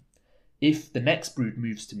turn. If the next brood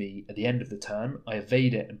moves to me at the end of the turn, I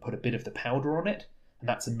evade it and put a bit of the powder on it, and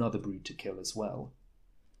that's another brood to kill as well.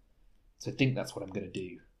 So I think that's what I'm going to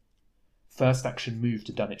do. First action, move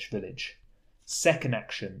to Dunwich Village. Second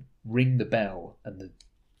action, ring the bell, and the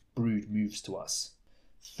brood moves to us.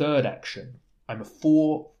 Third action, I'm a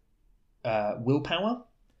 4 willpower.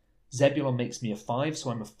 Zebulon makes me a 5,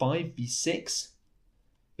 so I'm a 5v6.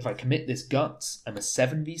 If I commit this guts, I'm a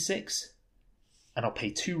 7v6. And I'll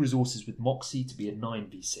pay 2 resources with Moxie to be a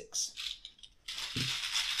 9v6.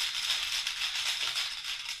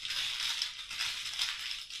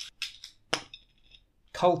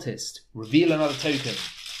 Cultist, reveal another token.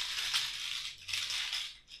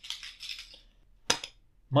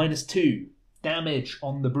 -2, damage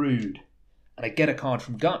on the brood. And I get a card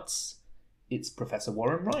from Guts. It's Professor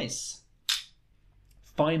Warren Rice.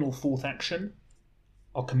 Final fourth action.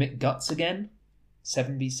 I'll commit Guts again,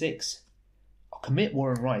 7v6. I'll commit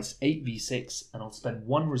Warren Rice, 8v6, and I'll spend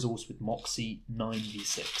 1 resource with Moxie,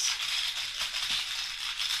 9v6.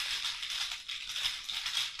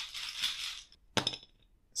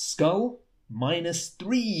 Skull,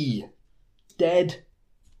 -3. Dead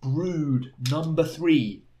brood number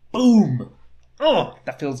 3. Boom! Oh,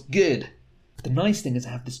 that feels good. The nice thing is I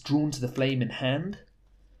have this Drawn to the Flame in hand,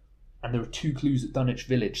 and there are 2 clues at Dunwich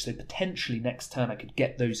Village, so potentially next turn I could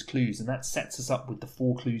get those clues, and that sets us up with the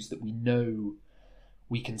 4 clues that we know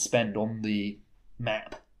we can spend on the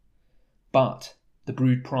map. But the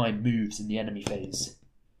Brood Prime moves in the enemy phase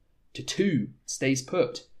to 2, stays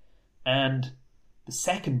put, and the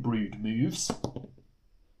second brood moves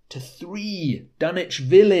to 3, Dunwich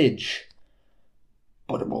Village.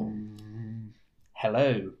 Ba-da-boom.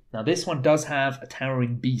 Hello. Now this one does have a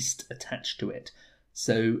Towering Beast attached to it,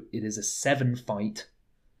 so it is a 7 fight,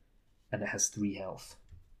 and it has 3 health.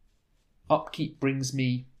 Upkeep brings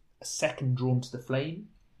me a second Drawn to the Flame,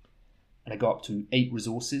 and I go up to 8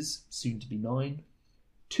 resources, soon to be 9.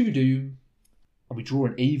 2 Doom, and we draw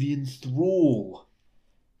an Avian Thrall.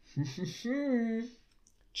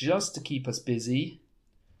 Just to keep us busy,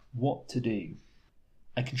 what to do?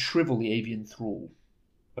 I can shrivel the Avian Thrall.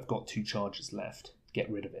 I've got 2 charges left. Get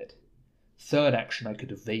rid of it. Third action, I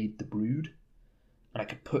could evade the brood, and I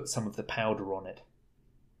could put some of the powder on it.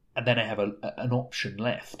 And then I have an option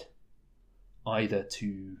left. Either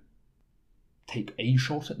to take a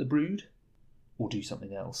shot at the brood, or do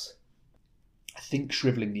something else. I think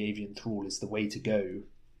shriveling the Avian Thrall is the way to go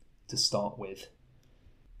to start with.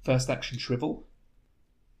 First action, shrivel.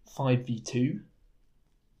 5v2.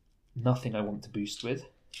 Nothing I want to boost with.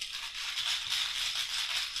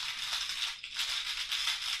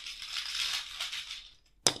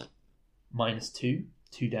 -2,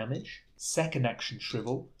 2 damage. Second action,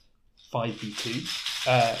 shrivel. 5v2.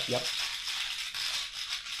 Yep.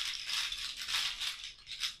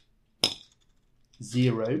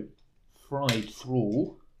 0. Fried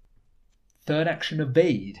Thrall. Third action,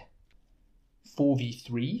 Evade.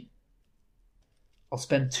 4v3. I'll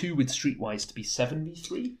spend 2 with Streetwise to be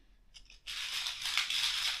 7v3.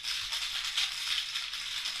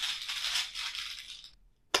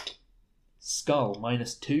 Skull,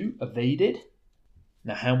 -2, evaded.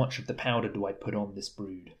 Now how much of the powder do I put on this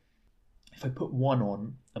brood? If I put 1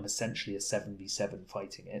 on, I'm essentially a 7v7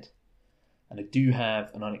 fighting it. And I do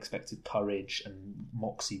have an Unexpected Courage and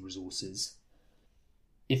Moxie resources.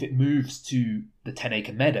 If it moves to the 10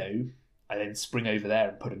 Acre Meadow, I then spring over there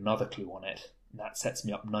and put another clue on it. And that sets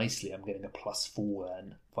me up nicely. I'm getting a +4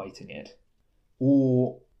 then fighting it.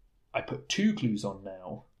 Or I put 2 clues on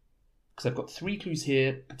now, because I've got 3 clues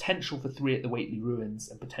here, potential for 3 at the Whately Ruins,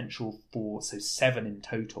 and potential for, so 7 in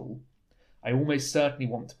total. I almost certainly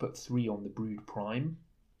want to put 3 on the Brood Prime.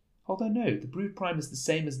 Although no, the Brood Prime is the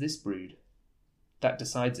same as this brood. That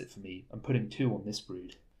decides it for me. I'm putting 2 on this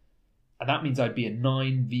brood. And that means I'd be a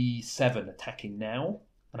 9v7 attacking now,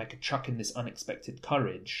 and I could chuck in this Unexpected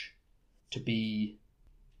Courage to be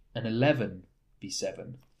an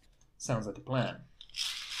 11v7. Sounds like a plan.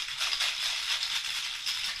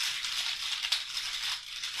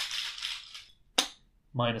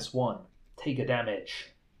 -1. Take a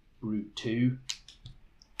damage. Brood 2.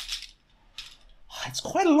 It's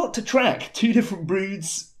quite a lot to track. 2 different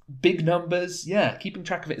broods, big numbers. Yeah, keeping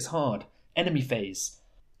track of it is hard. Enemy phase.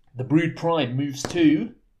 The Brood Prime moves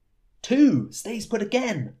to 2. Stays put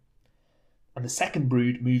again. And the second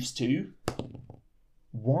brood moves to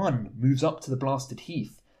 1. Moves up to the Blasted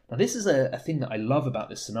Heath. Now this is a thing that I love about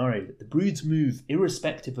this scenario. That the broods move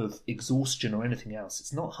irrespective of exhaustion or anything else.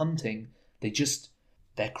 It's not hunting.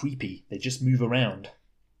 They're creepy. They just move around.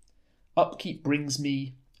 Upkeep brings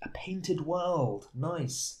me a Painted World.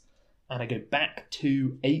 Nice. And I go back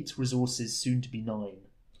to 8 resources, soon to be 9.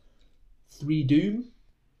 3 Doom.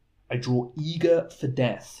 I draw Eager for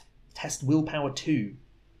Death. Test Willpower 2.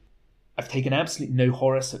 I've taken absolutely no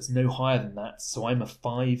horror, so it's no higher than that, so I'm a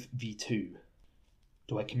 5v2.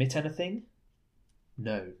 Do I commit anything?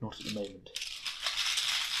 No, not at the moment.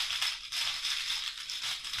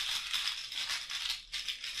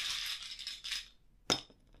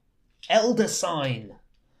 Elder Sign!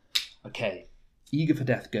 Okay, Eager for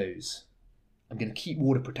Death goes. I'm going to keep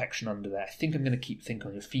Water Protection under there. I think I'm going to keep Think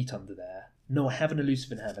on Your Feet under there. No, I have an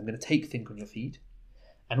Elusive in hand. I'm going to take Think on Your Feet.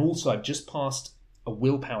 And also, I've just passed a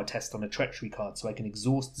willpower test on a Treachery card, so I can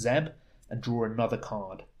exhaust Zeb and draw another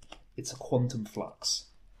card. It's a Quantum Flux.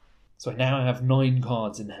 So I now have 9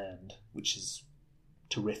 cards in hand, which is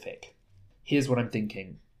terrific. Here's what I'm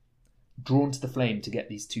thinking. Drawn to the Flame to get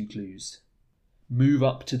these 2 clues. Move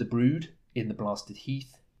up to the Brood in the Blasted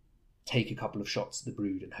Heath. Take a couple of shots at the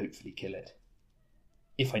Brood and hopefully kill it.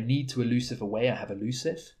 If I need to Elusive away, I have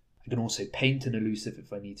Elusive. I can also paint an Elusive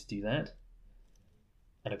if I need to do that.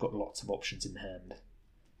 And I've got lots of options in hand.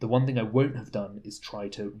 The one thing I won't have done is try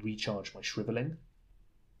to recharge my Shriveling.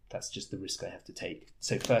 That's just the risk I have to take.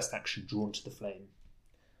 So first action, Drawn to the Flame.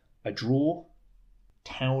 I draw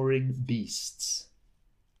Towering Beasts.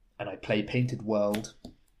 And I play Painted World.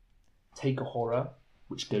 Take a horror,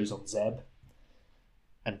 which goes on Zeb.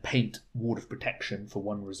 And paint Ward of Protection for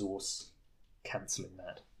 1 resource. Cancelling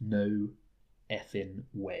that. No effing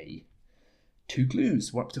way. 2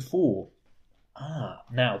 clues, we're up to 4.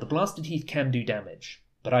 Now, the Blasted Heath can do damage,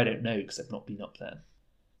 but I don't know because I've not been up there.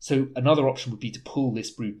 So another option would be to pull this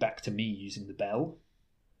brood back to me using the bell,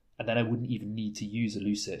 and then I wouldn't even need to use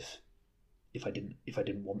Elusive if I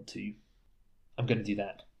didn't want to. I'm going to do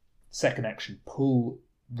that. Second action,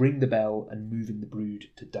 ring the bell and moving the brood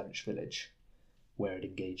to Dunwich Village, where it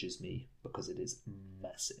engages me because it is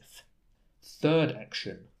massive. Third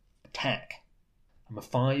action, attack. I'm a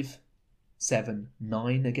 5, 7,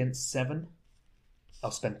 9 against 7. I'll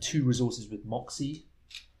spend 2 resources with Moxie.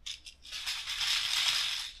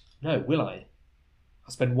 No, will I?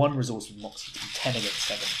 I'll spend 1 resource with Moxie to be 10 against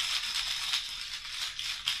 7.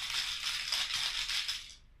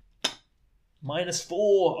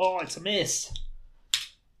 -4. Oh, it's a miss.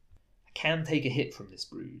 I can take a hit from this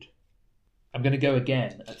brood. I'm going to go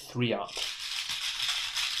again at 3 up.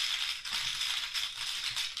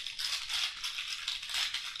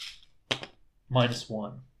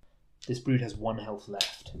 -1. This brood has 1 health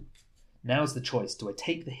left. Now's the choice. Do I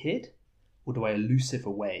take the hit or do I Elusive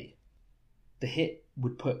away? The hit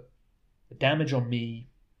would put a damage on me,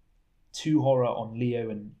 2 horror on Leo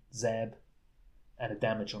and Zeb, and a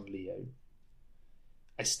damage on Leo.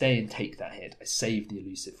 I stay and take that hit. I save the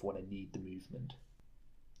Elusive for when I need the movement.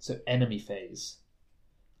 So enemy phase.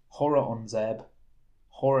 Horror on Zeb,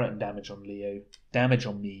 horror and damage on Leo, damage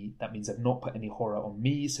on me. That means I've not put any horror on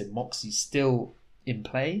me, so Moxie's still in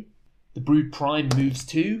play. The Brood Prime moves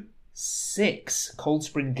to 6, Cold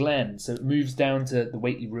Spring Glen, so it moves down to the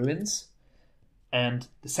Whately Ruins. And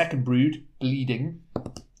the second Brood, Bleeding,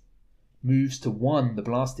 moves to 1, the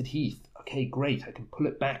Blasted Heath. Okay, great, I can pull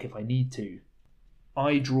it back if I need to.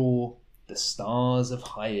 I draw the Stars of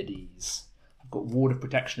Hyades. I've got Ward of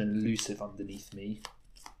Protection and Elusive underneath me.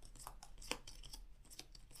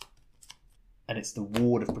 And it's the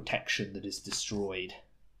Ward of Protection that is destroyed.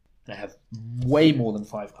 And I have way more than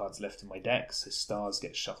 5 cards left in my deck, so Stars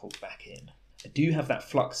get shuffled back in. I do have that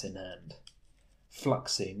Flux in hand.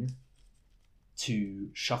 Fluxing to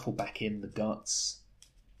shuffle back in the Guts,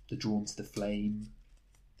 the Drawn to the Flame.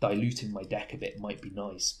 Diluting my deck a bit might be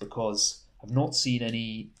nice, because I've not seen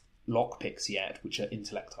any lockpicks yet, which are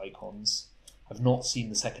intellect icons. I've not seen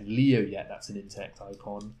the second Leo yet, that's an intellect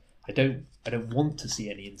icon. I don't want to see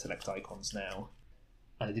any intellect icons now.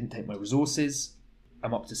 And I didn't take my resources.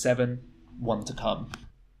 I'm up to 7, 1 to come.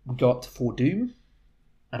 We got Foredoom,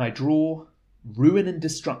 and I draw Ruin and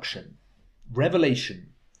Destruction.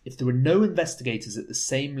 Revelation. If there are no investigators at the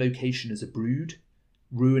same location as a brood,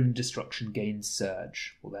 Ruin and Destruction gains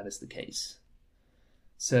Surge. Well, that is the case.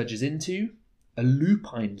 Surges into a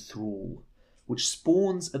Lupine Thrall, which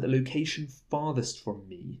spawns at the location farthest from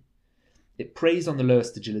me. It preys on the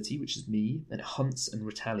lowest agility, which is me, and it hunts and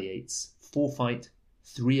retaliates. 4 fight,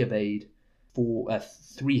 3 evade,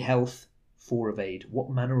 3 health, 4 evade. What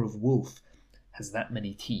manner of wolf has that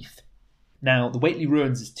many teeth? Now, the Whately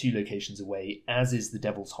Ruins is 2 locations away, as is the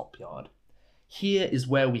Devil's Hopyard. Here is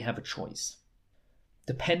where we have a choice.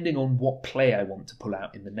 Depending on what play I want to pull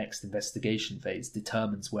out in the next investigation phase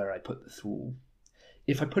determines where I put the Thrall.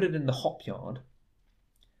 If I put it in the Hopyard,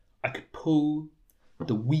 I could pull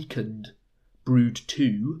the weakened Brood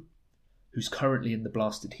 2, who's currently in the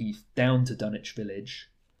Blasted Heath, down to Dunwich Village,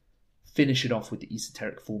 finish it off with the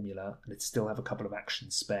Esoteric Formula, and it'd still have a couple of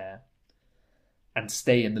actions spare, and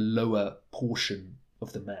stay in the lower portion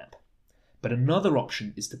of the map. But another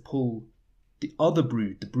option is to pull the other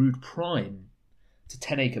Brood, the Brood Prime, to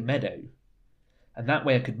 10 Acre Meadow, and that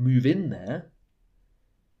way I could move in there,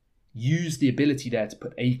 use the ability there to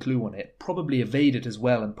put a clue on it, probably evade it as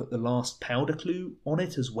well and put the last powder clue on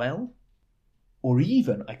it as well. Or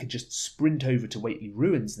even I could just sprint over to Whately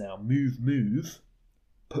Ruins now, move,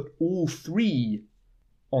 put all 3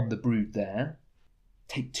 on the Brood there,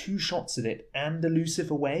 take 2 shots at it and Elusive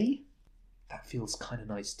away. That feels kind of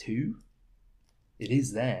nice too. It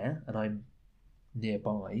is there and I'm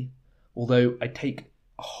nearby. Although I take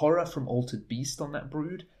a horror from Altered Beast on that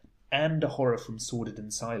Brood and a horror from Sordid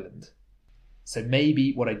and Silent. So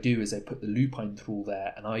maybe what I do is I put the Lupine Thrall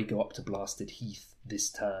there and I go up to Blasted Heath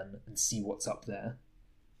this turn and see what's up there.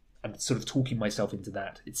 I'm sort of talking myself into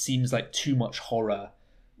that. It seems like too much horror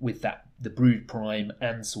with that, the Brood Prime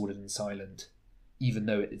and Sordid and Silent, even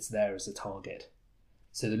though it's there as a target.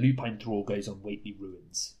 So the Lupine Thrall goes on Whately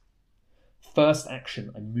Ruins. First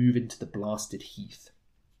action, I move into the Blasted Heath.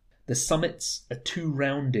 The summits are too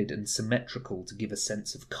rounded and symmetrical to give a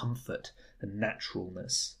sense of comfort and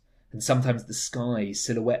naturalness, and sometimes the sky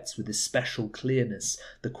silhouettes with especial clearness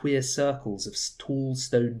the queer circles of tall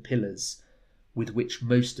stone pillars with which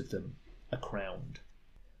most of them are crowned.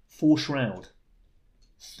 4 shroud.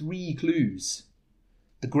 3 clues.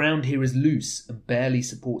 The ground here is loose and barely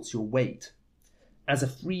supports your weight. As a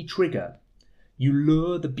free trigger, you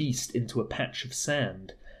lure the beast into a patch of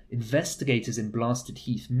sand. Investigators in Blasted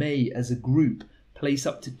Heath may, as a group, place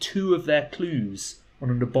up to 2 of their clues on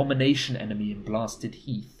an abomination enemy in Blasted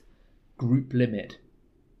Heath. Group limit,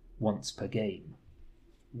 once per game.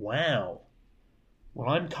 Wow. Well,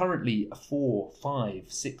 I'm currently a 4,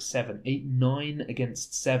 5, 6, 7, 8, 9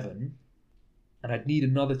 against 7, and I'd need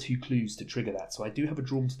another 2 clues to trigger that, so I do have a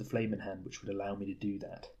Drawn to the Flame in hand, which would allow me to do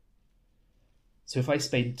that. So if I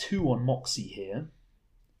spend 2 on Moxie here,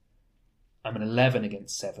 I'm an 11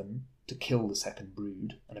 against 7 to kill the second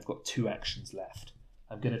Brood, and I've got 2 actions left.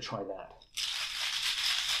 I'm going to try that.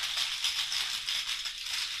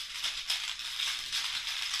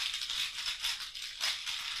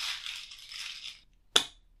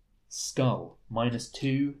 Skull,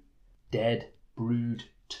 -2, dead, Brood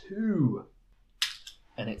 2.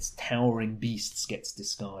 And its Towering Beasts gets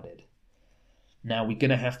discarded. Now we're going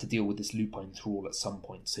to have to deal with this Lupine Thrall at some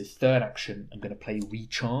point, so third action, I'm going to play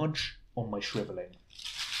Recharge on my Shriveling.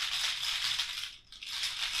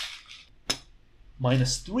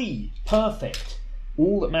 -3, perfect.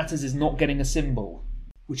 All that matters is not getting a symbol,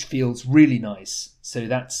 which feels really nice. So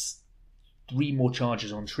that's 3 more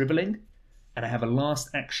charges on Shriveling, and I have a last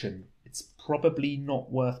action. It's probably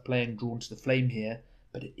not worth playing Drawn to the Flame here,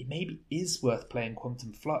 but it maybe is worth playing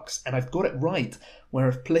Quantum Flux, and I've got it right, where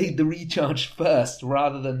I've played the recharge first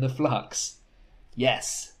rather than the Flux.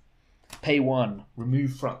 Yes. Pay 1,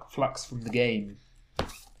 remove Flux from the game.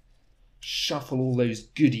 Shuffle all those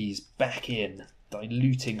goodies back in,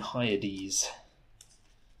 diluting Hyades.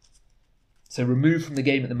 So removed from the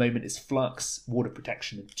game at the moment is Flux, Water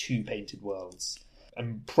Protection, and 2 Painted Worlds.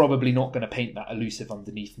 I'm probably not going to paint that elusive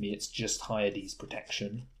underneath me, it's just Hyades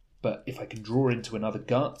Protection. But if I can draw into another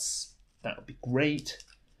Guts, that would be great.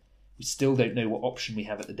 We still don't know what option we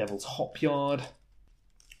have at the Devil's Hopyard.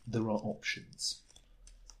 There are options.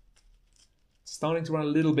 Starting to run a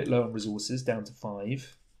little bit low on resources, down to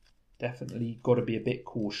 5. Definitely got to be a bit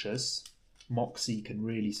cautious. Moxie can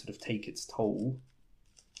really sort of take its toll.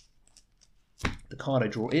 The card I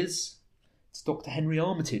draw is... it's Dr. Henry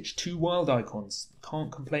Armitage, 2 wild icons.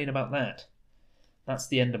 Can't complain about that. That's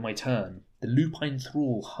the end of my turn. The Lupine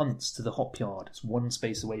Thrall hunts to the Hopyard. It's 1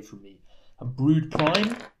 space away from me. And Brood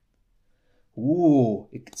Prime... ooh,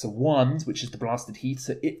 it's a 1, which is the Blasted Heath,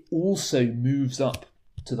 so it also moves up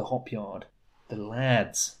to the Hopyard. The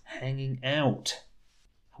lads hanging out.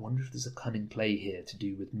 I wonder if there's a cunning play here to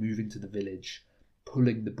do with moving to the village,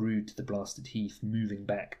 pulling the brood to the Blasted Heath, moving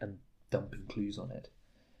back and dumping clues on it.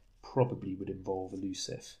 Probably would involve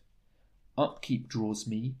elusive. Upkeep draws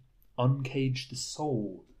me Uncage the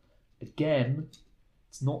Soul. Again,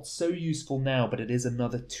 it's not so useful now, but it is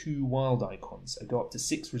another 2 wild icons. I go up to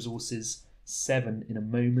 6 resources, 7 in a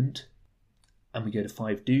moment, and we go to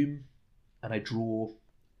 5 Doom, and I draw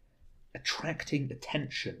Attracting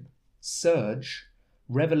Attention, Surge,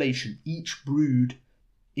 Revelation. Each brood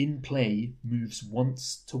in play moves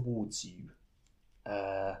once towards you.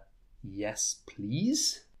 Yes,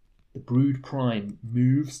 please? The Brood Prime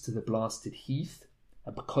moves to the Blasted Heath,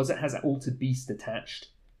 and because it has Altered Beast attached,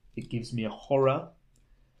 it gives me a horror,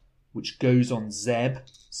 which goes on Zeb,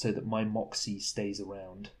 so that my Moxie stays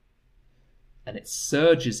around. And it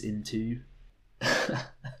surges into a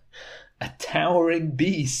Towering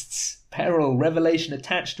Beasts. Peril, Revelation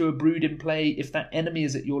attached to a brood in play. If that enemy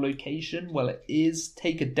is at your location, well, it is.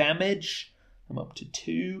 Take a damage. I'm up to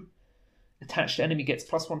 2. Attached enemy gets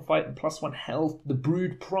 +1 fight and +1 health. The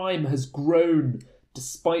Brood Prime has grown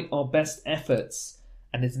despite our best efforts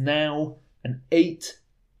and is now an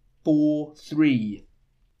 8/4/3.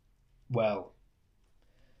 Well,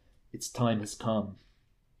 its time has come.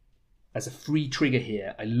 As a free trigger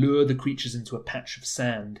here, I lure the creatures into a patch of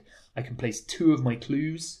sand. I can place 2 of my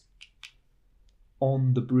clues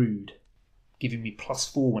on the brood, giving me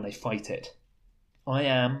 +4 when I fight it. I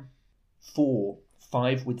am 4,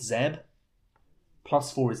 5 with Zeb.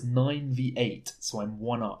 +4 is 9v8, so I'm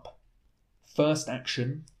 1 up. First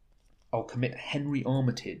action, I'll commit Henry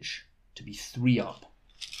Armitage to be 3 up.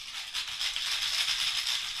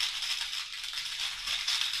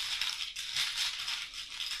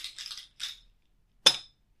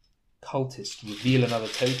 Cultist, reveal another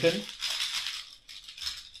token.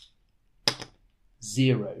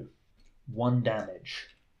 0, 1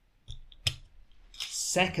 damage.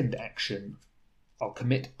 Second action, I'll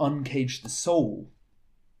commit Uncage the Soul.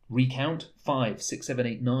 Recount 5, 6, 7,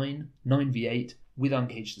 8, 9, 9v8 with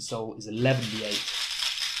Uncage the Soul is 11v8.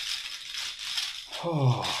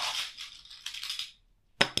 Oh.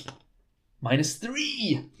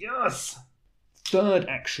 -3! Yes! Third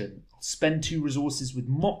action, I'll spend 2 resources with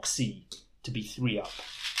Moxie to be 3 up.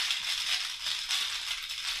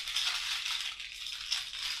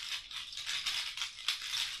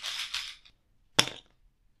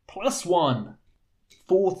 +1.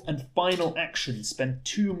 Fourth and final action, spend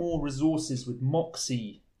 2 more resources with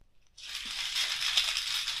Moxie.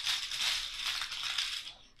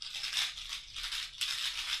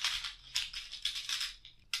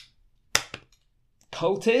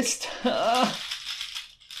 Cultist.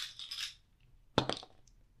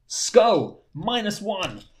 Skull,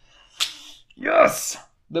 -1. Yes!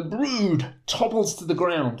 The brood topples to the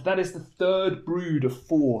ground. That is the 3rd brood of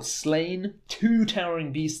 4 slain. 2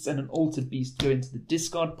 Towering Beasts and an Altered Beast go into the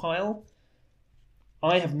discard pile.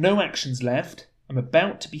 I have no actions left. I'm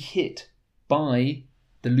about to be hit by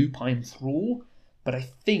the Lupine Thrall, but I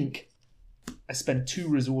think I spend 2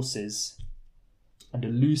 resources and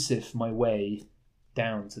elusive my way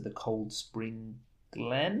down to the Cold Spring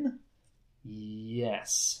Glen.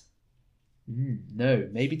 Yes. No,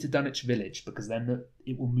 maybe to Dunwich Village, because then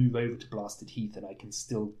it will move over to Blasted Heath and I can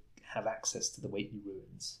still have access to the Whately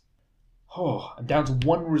Ruins. Oh, I'm down to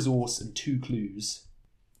 1 resource and 2 clues.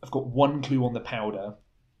 I've got 1 clue on the powder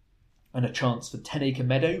and a chance for 10 Acre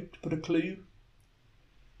Meadow to put a clue,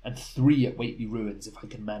 and 3 at Whately Ruins if I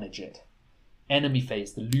can manage it. Enemy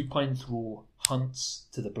phase, the Lupine Thrall hunts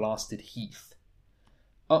to the Blasted Heath.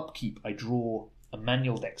 Upkeep, I draw a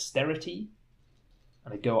manual dexterity,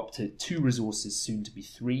 and I go up to 2 resources, soon to be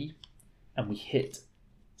 3, and we hit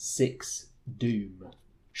 6 doom.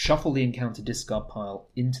 Shuffle the encounter discard pile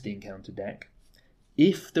into the encounter deck.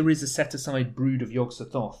 If there is a set-aside brood of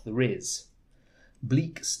Yog-Sothoth, there is.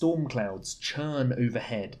 Bleak storm clouds churn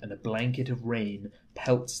overhead, and a blanket of rain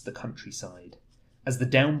pelts the countryside. As the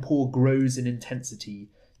downpour grows in intensity,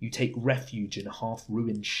 you take refuge in a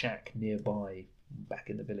half-ruined shack nearby, back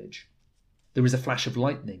in the village. There is a flash of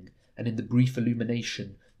lightning, and in the brief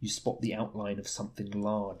illumination, you spot the outline of something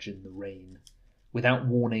large in the rain. Without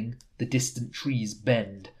warning, the distant trees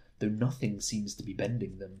bend, though nothing seems to be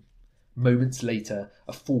bending them. Moments later,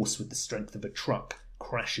 a force with the strength of a truck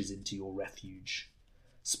crashes into your refuge.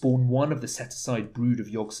 Spawn one of the set-aside brood of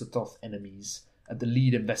Yog-Sothoth enemies at the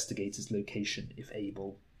lead investigator's location, if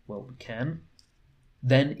able. Well, we can.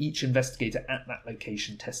 Then each investigator at that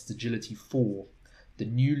location tests Agility 4. The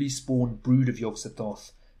newly spawned brood of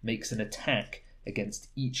Yog-Sothoth makes an attack against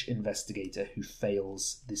each investigator who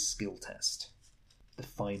fails this skill test. The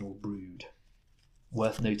final brood.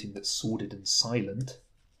 Worth noting that Sordid and Silent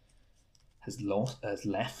has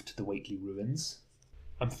left the Whately Ruins.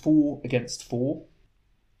 I'm 4 against 4.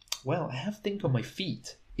 Well, I have Think on my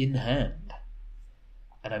feet in hand.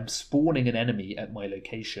 And I'm spawning an enemy at my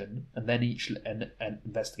location, and then each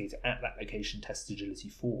investigator at that location tests Agility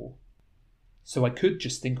 4. So I could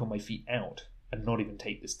just Think on my feet out and not even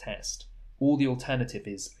take this test. Or the alternative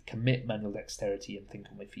is I commit manual dexterity and Think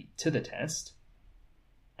on my feet to the test,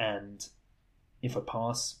 and if I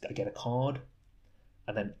pass, I get a card,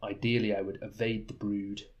 and then ideally I would evade the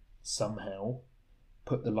brood somehow,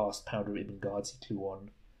 put the last Powder Ibn Ghazi clue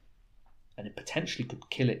on, and it potentially could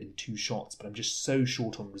kill it in 2 shots, but I'm just so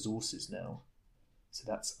short on resources now, so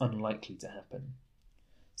that's unlikely to happen.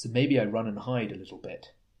 So maybe I run and hide a little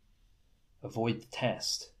bit, avoid the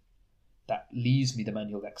test. That leaves me the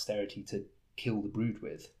manual dexterity to kill the brood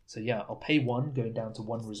with. So yeah, I'll pay 1, going down to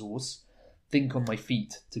 1 resource, Think on my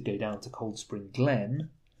feet to go down to Cold Spring Glen,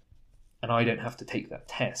 and I don't have to take that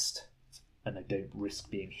test, and I don't risk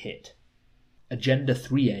being hit. Agenda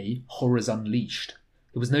 3A, Horrors Unleashed.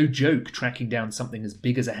 It was no joke tracking down something as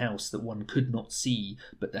big as a house that one could not see,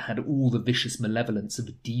 but that had all the vicious malevolence of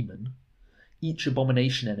a demon. Each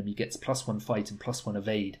abomination enemy gets +1 fight and +1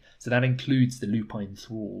 evade, so that includes the Lupine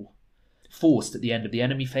Thrall. Forced at the end of the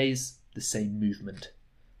enemy phase, the same movement.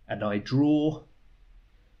 And I draw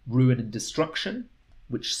Ruin and Destruction,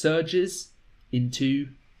 which surges into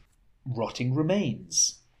Rotting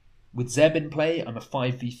Remains. With Zeb in play, I'm a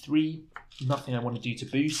 5v3, nothing I want to do to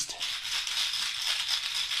boost.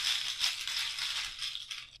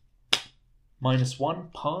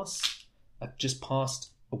 -1, pass. I've just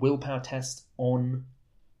passed a willpower test on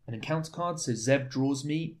an encounter card, so Zeb draws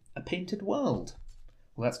me a Painted World.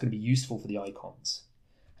 Well, that's going to be useful for the icons.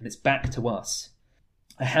 And it's back to us.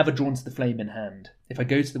 I have a Drawn to the Flame in hand. If I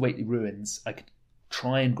go to the Whately Ruins, I could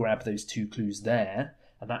try and grab those 2 clues there,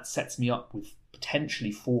 and that sets me up with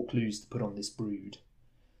potentially 4 clues to put on this brood.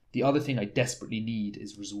 The other thing I desperately need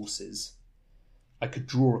is resources. I could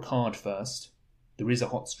draw a card first. There is a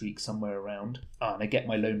hot streak somewhere around. And I get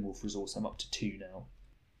my Lone Wolf resource. I'm up to 2 now.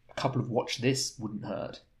 A couple of Watch This wouldn't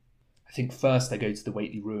hurt. I think first I go to the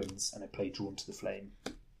Whately Ruins and I play Drawn to the Flame.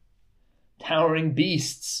 Towering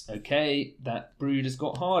Beasts. Okay, that brood has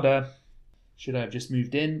got harder. Should I have just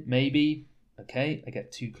moved in? Maybe. Okay, I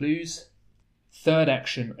get 2 clues. Third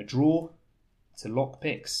action, I draw. It's a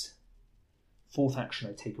lockpicks. Fourth action,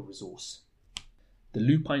 I take a resource. The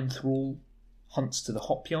Lupine Thrall hunts to the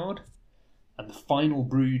Hopyard, and the final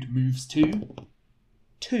brood moves to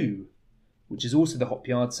 2, which is also the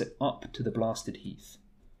Hopyard, so up to the Blasted Heath.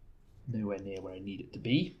 Nowhere near where I need it to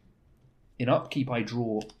be. In upkeep, I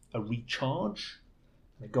draw a recharge,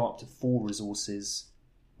 and I go up to 4 resources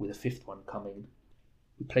with a 5th one coming.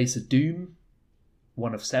 We place a Doom,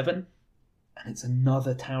 1 of 7, and it's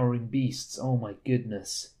another Towering Beasts. Oh my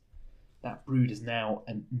goodness. That brood is now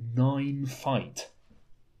a 9 fight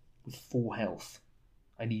with 4 health.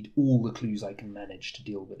 I need all the clues I can manage to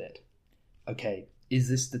deal with it. Okay, is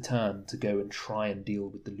this the turn to go and try and deal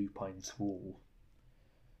with the Lupine Thrall?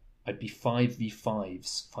 I'd be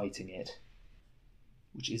 5v5s fighting it,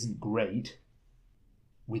 which isn't great.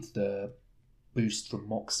 With the boost from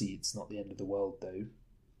Moxie, it's not the end of the world though.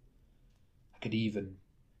 I could even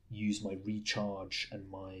use my recharge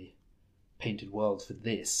and my Painted World for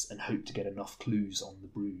this and hope to get enough clues on the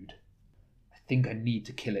brood. I think I need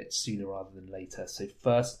to kill it sooner rather than later, so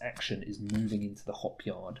first action is moving into the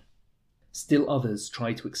Hopyard. Still others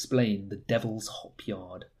try to explain the Devil's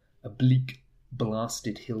Hopyard, a bleak,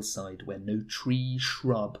 blasted hillside where no tree,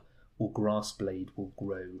 shrub, or grass blade will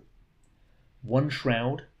grow. 1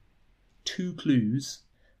 shroud, 2 clues.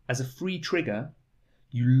 As a free trigger,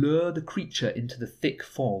 you lure the creature into the thick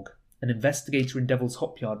fog. An investigator in Devil's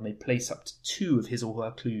Hopyard may place up to 2 of his or her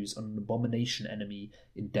clues on an abomination enemy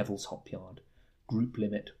in Devil's Hopyard. Group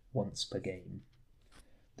limit once per game.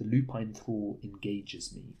 The Lupine Thrall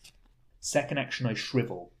engages me. Second action, I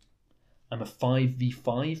shrivel. I'm a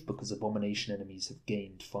 5v5 because abomination enemies have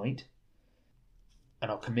gained fight. And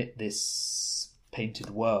I'll commit this Painted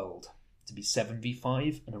World to be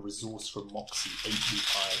 7v5 and a resource from Moxie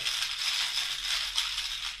 8v5.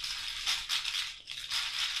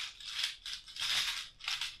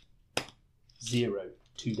 Zero.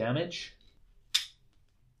 2 damage.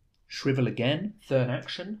 Shrivel again. Third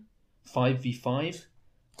action. 5v5.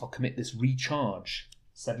 I'll commit this Recharge.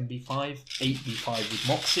 7v5. 8v5 with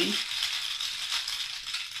Moxie.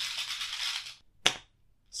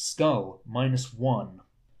 Skull. -1.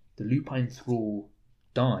 The Lupine Thrall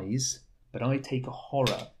dies, but I take a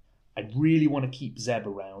horror. I really want to keep Zeb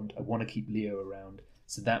around. I want to keep Leo around.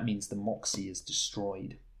 So that means the Moxie is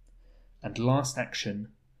destroyed. And last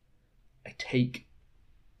action, I take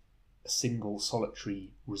a single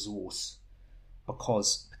solitary resource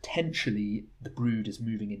because potentially the Brood is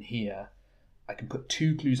moving in here. I can put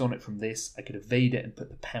 2 clues on it from this. I could evade it and put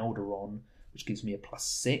the powder on, which gives me a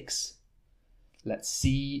 +6. Let's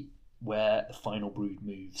see where the final Brood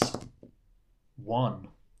moves. 1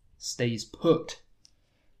 stays put.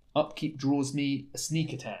 Upkeep draws me a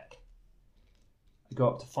sneak attack. I go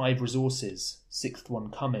up to 5 resources. 6th one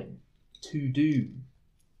coming. 2 doom.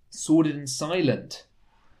 Sordid and Silent.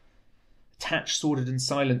 Attach Sordid and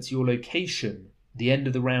Silent to your location. At the end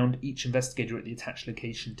of the round, each investigator at the attached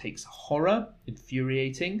location takes a horror,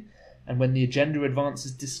 infuriating, and when the agenda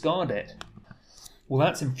advances, discard it. Well,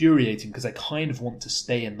 that's infuriating because I kind of want to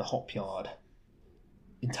stay in the Hopyard.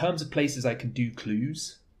 In terms of places I can do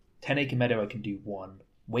clues, 10 Acre Meadow I can do 1,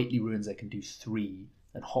 Whately Ruins I can do 3,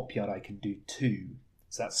 and Hopyard I can do 2.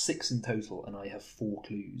 So that's 6 in total, and I have 4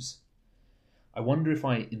 clues. I wonder if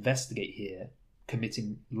I investigate here,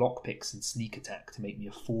 committing lockpicks and sneak attack to make me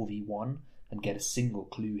a 4v1 and get a single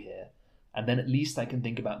clue here, and then at least I can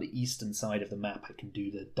think about the eastern side of the map. I can do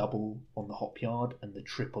the double on the Hopyard and the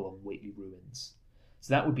triple on Whately Ruins.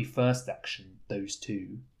 So that would be first action, those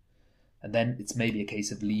 2. And then it's maybe a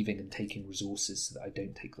case of leaving and taking resources so that I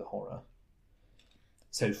don't take the horror.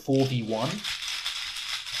 So 4v1.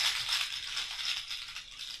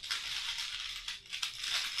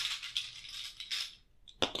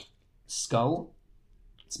 Skull,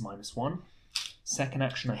 it's -1. Second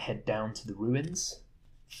action, I head down to the ruins.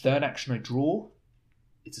 Third action, I draw.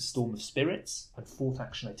 It's a Storm of Spirits. And fourth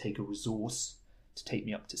action, I take a resource to take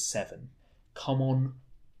me up to 7. Come on,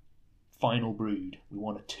 final Brood. We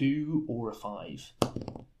want a 2 or a 5.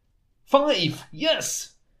 5!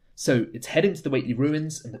 Yes! So it's heading to the Whately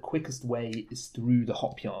Ruins, and the quickest way is through the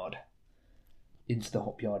Hopyard. Into the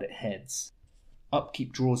Hopyard it heads.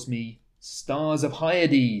 Upkeep draws me Stars of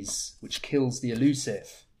Hyades, which kills the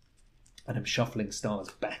elusive. And I'm shuffling stars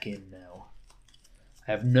back in now.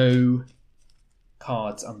 I have no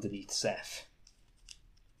cards underneath Seth.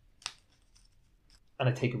 And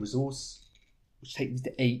I take a resource, which takes me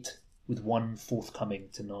to 8, with 1 forthcoming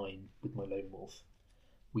to 9 with my Lone Wolf.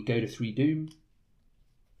 We go to 3 Doom,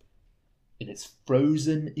 and it's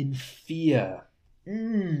Frozen in Fear.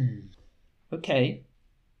 Okay.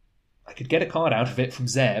 I could get a card out of it from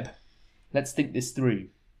Zeb. Let's think this through.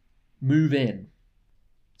 Move in.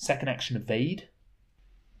 Second action, evade.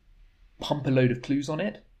 Pump a load of clues on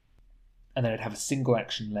it. And then I'd have a single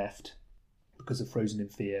action left because of Frozen in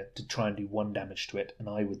Fear to try and do 1 damage to it. And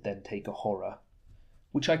I would then take a horror,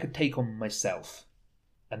 which I could take on myself.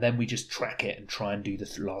 And then we just track it and try and do the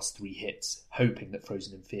last 3 hits, hoping that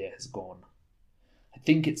Frozen in Fear has gone. I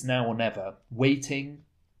think it's now or never. Waiting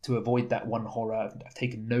to avoid that 1 horror. I've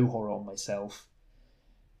taken no horror on myself.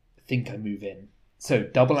 I think I move in. So,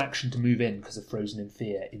 double action to move in because of Frozen in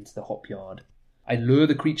Fear into the Hopyard. I lure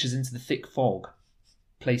the creatures into the thick fog.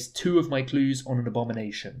 Place 2 of my clues on an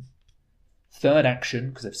abomination. Third action,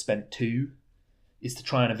 because I've spent 2, is to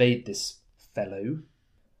try and evade this fellow.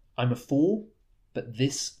 I'm a 4, but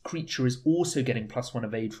this creature is also getting +1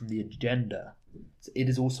 evade from the agenda. So it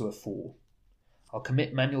is also a 4. I'll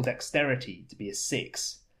commit Manual Dexterity to be a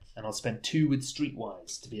 6, and I'll spend 2 with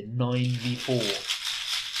Streetwise to be a 9v4.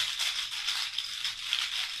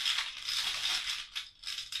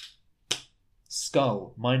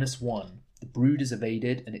 Skull, -1. The Brood is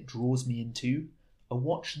evaded, and it draws me into a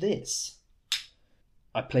Watch This.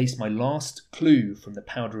 I place my last clue from the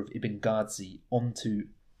Powder of Ibn Ghazi onto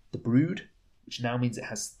the Brood, which now means it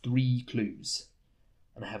has 3 clues.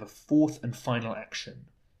 And I have a fourth and final action.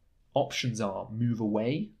 Options are move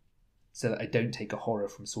away, so that I don't take a horror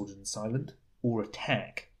from Sordid and Silent, or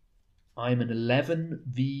attack. I'm an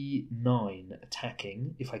 11v9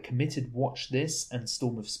 attacking. If I committed Watch This and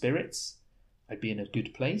Storm of Spirits, I'd be in a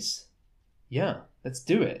good place. Yeah, let's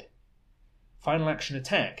do it. Final action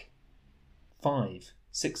attack. 5,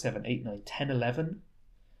 6, 7, 8, 9, 10, 11.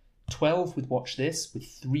 12 with Watch This, with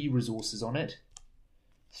 3 resources on it.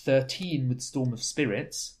 13 with Storm of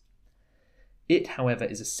Spirits. It, however,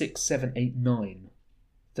 is a 6, 7, 8, 9.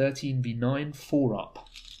 13v9, 4 up.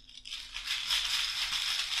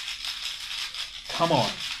 Come on.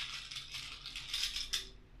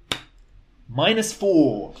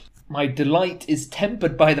 -4. My delight is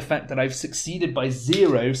tempered by the fact that I've succeeded by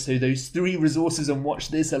 0, so those 3 resources on Watch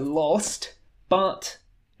This are lost. But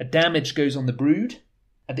a damage goes on the Brood.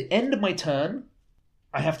 At the end of my turn,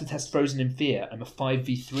 I have to test Frozen in Fear. I'm a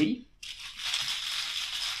 5v3.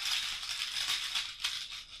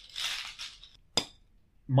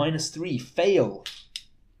 -3, fail.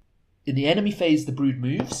 In the enemy phase, the Brood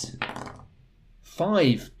moves.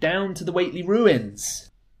 5, down to the Whately Ruins.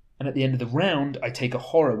 And at the end of the round, I take a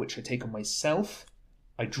horror, which I take on myself.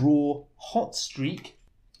 I draw Hot Streak,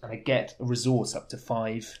 and I get a resource up to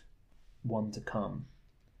 5, 1 to come.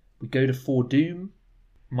 We go to 4 Doom.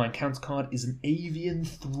 My encounter card is an Avian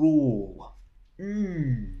Thrall.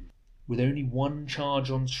 With only 1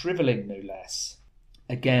 charge on Shriveling, no less.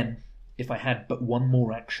 Again, if I had but 1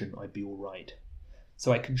 more action, I'd be alright.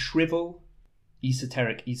 So I can Shrivel,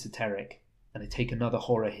 Esoteric, and I take another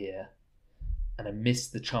horror here, and I miss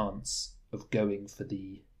the chance of going for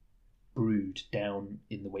the Brood down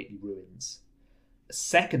in the Whately Ruins. A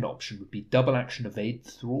second option would be double action evade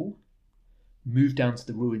Thrall, move down to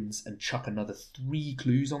the ruins and chuck another 3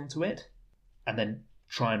 clues onto it, and then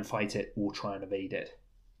try and fight it or try and evade it.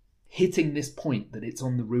 Hitting this point that it's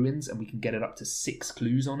on the ruins and we can get it up to 6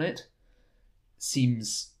 clues on it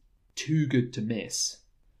seems too good to miss.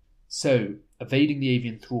 So, evading the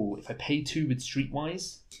Avian Thrall, if I pay 2 with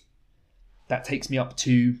Streetwise, that takes me up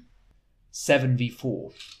to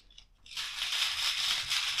 7v4.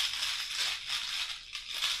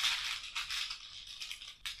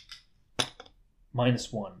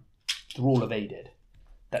 -1. Thrall evaded.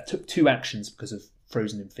 That took 2 actions because of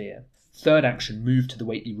Frozen in Fear. Third action, move to the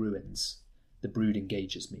Whately Ruins. The Brood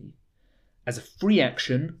engages me. As a free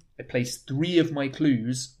action, I place 3 of my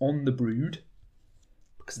clues on the Brood,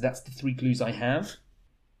 because that's the 3 clues I have.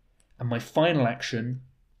 And my final action,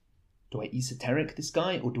 do I Esoteric this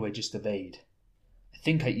guy or do I just evade? I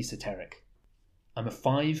think I Esoteric. I'm a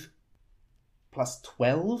 5 plus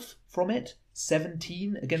 12 from it,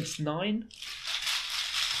 17 against 9.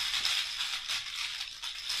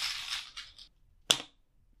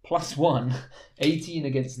 +1, 18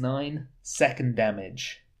 against 9, second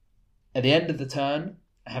damage. At the end of the turn,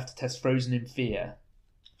 I have to test Frozen in Fear.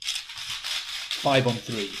 5 on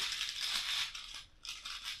 3.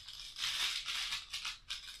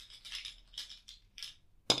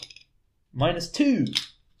 -2,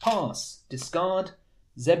 pass, discard,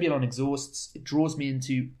 Zebulon exhausts, it draws me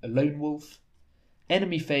into a Lone Wolf.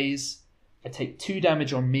 Enemy phase, I take 2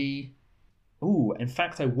 damage on me. Ooh, in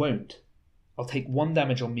fact I won't. I'll take 1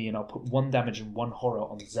 damage on me and I'll put 1 damage and 1 horror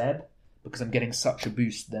on Zeb, because I'm getting such a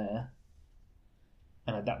boost there.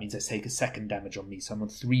 And that means I take a 2nd damage on me, so I'm on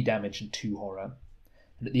 3 damage and 2 horror.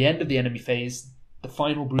 And at the end of the enemy phase, the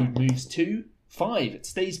final Brood moves to 5. It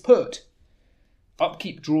stays put.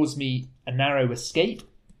 Upkeep draws me a narrow escape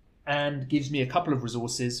and gives me a couple of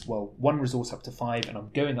resources. Well, 1 resource up to 5, and I'm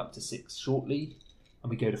going up to 6 shortly. And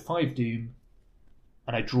we go to 5 Doom,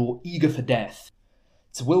 and I draw Eager for Death.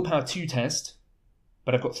 It's a Willpower 2 test,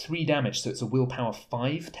 but I've got 3 damage, so it's a Willpower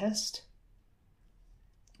 5 test.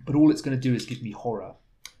 But all it's going to do is give me horror.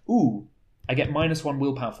 Ooh, I get -1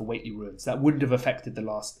 Willpower for Whately Ruins. That wouldn't have affected the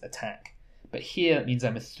last attack. But here it means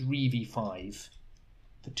I'm a 3v5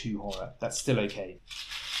 for 2 horror. That's still okay.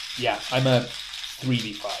 Yeah, I'm a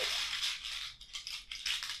 3v5.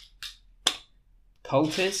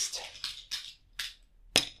 Cultist.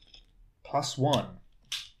 +1.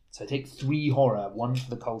 So I take 3 horror, 1 for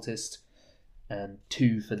the Cultist and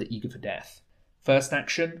 2 for the Eager for Death. First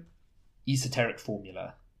action, Esoteric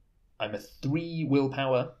Formula. I'm a 3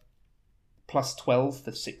 Willpower, +12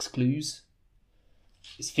 for 6 clues.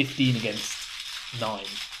 It's 15 against 9.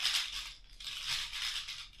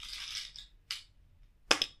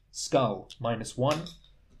 Skull, -1.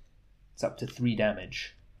 It's up to 3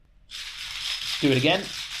 damage. Do it again.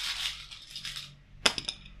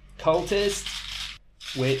 Cultist,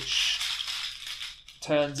 which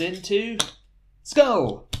turns into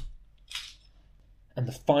Skull. And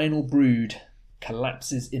the final Brood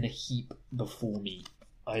collapses in a heap before me.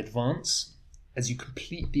 I advance. As you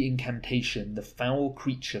complete the incantation, the foul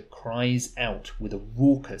creature cries out with a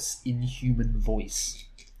raucous, inhuman voice.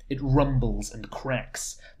 It rumbles and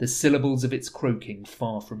cracks, the syllables of its croaking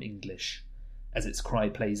far from English. As its cry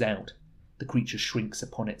plays out, the creature shrinks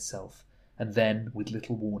upon itself, and then, with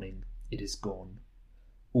little warning, it is gone.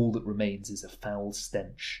 All that remains is a foul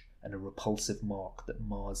stench and a repulsive mark that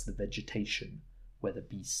mars the vegetation where the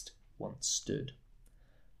beast once stood.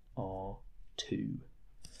 R2.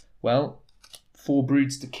 Well, 4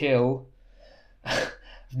 broods to kill. I've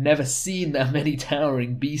never seen that many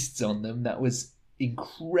towering beasts on them. That was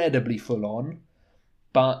incredibly full on.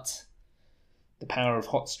 But the power of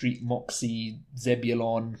Hot Street Moxie,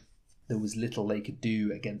 Zebulon, there was little they could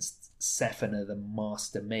do against Sephina, the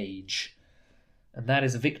Master Mage. And that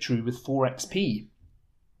is a victory with 4 XP.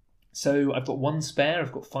 So I've got 1 spare,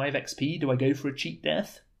 I've got 5 XP. Do I go for a cheat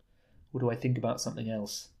death? Or do I think about something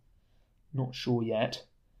else? Not sure yet.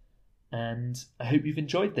 And I hope you've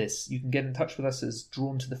enjoyed this. You can get in touch with us as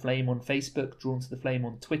Drawn to the Flame on Facebook, Drawn to the Flame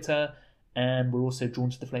on Twitter, and we're also Drawn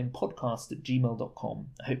to the Flame podcast at gmail.com.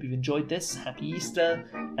 I hope you've enjoyed this. Happy Easter,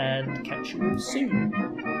 and catch you all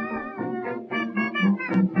soon.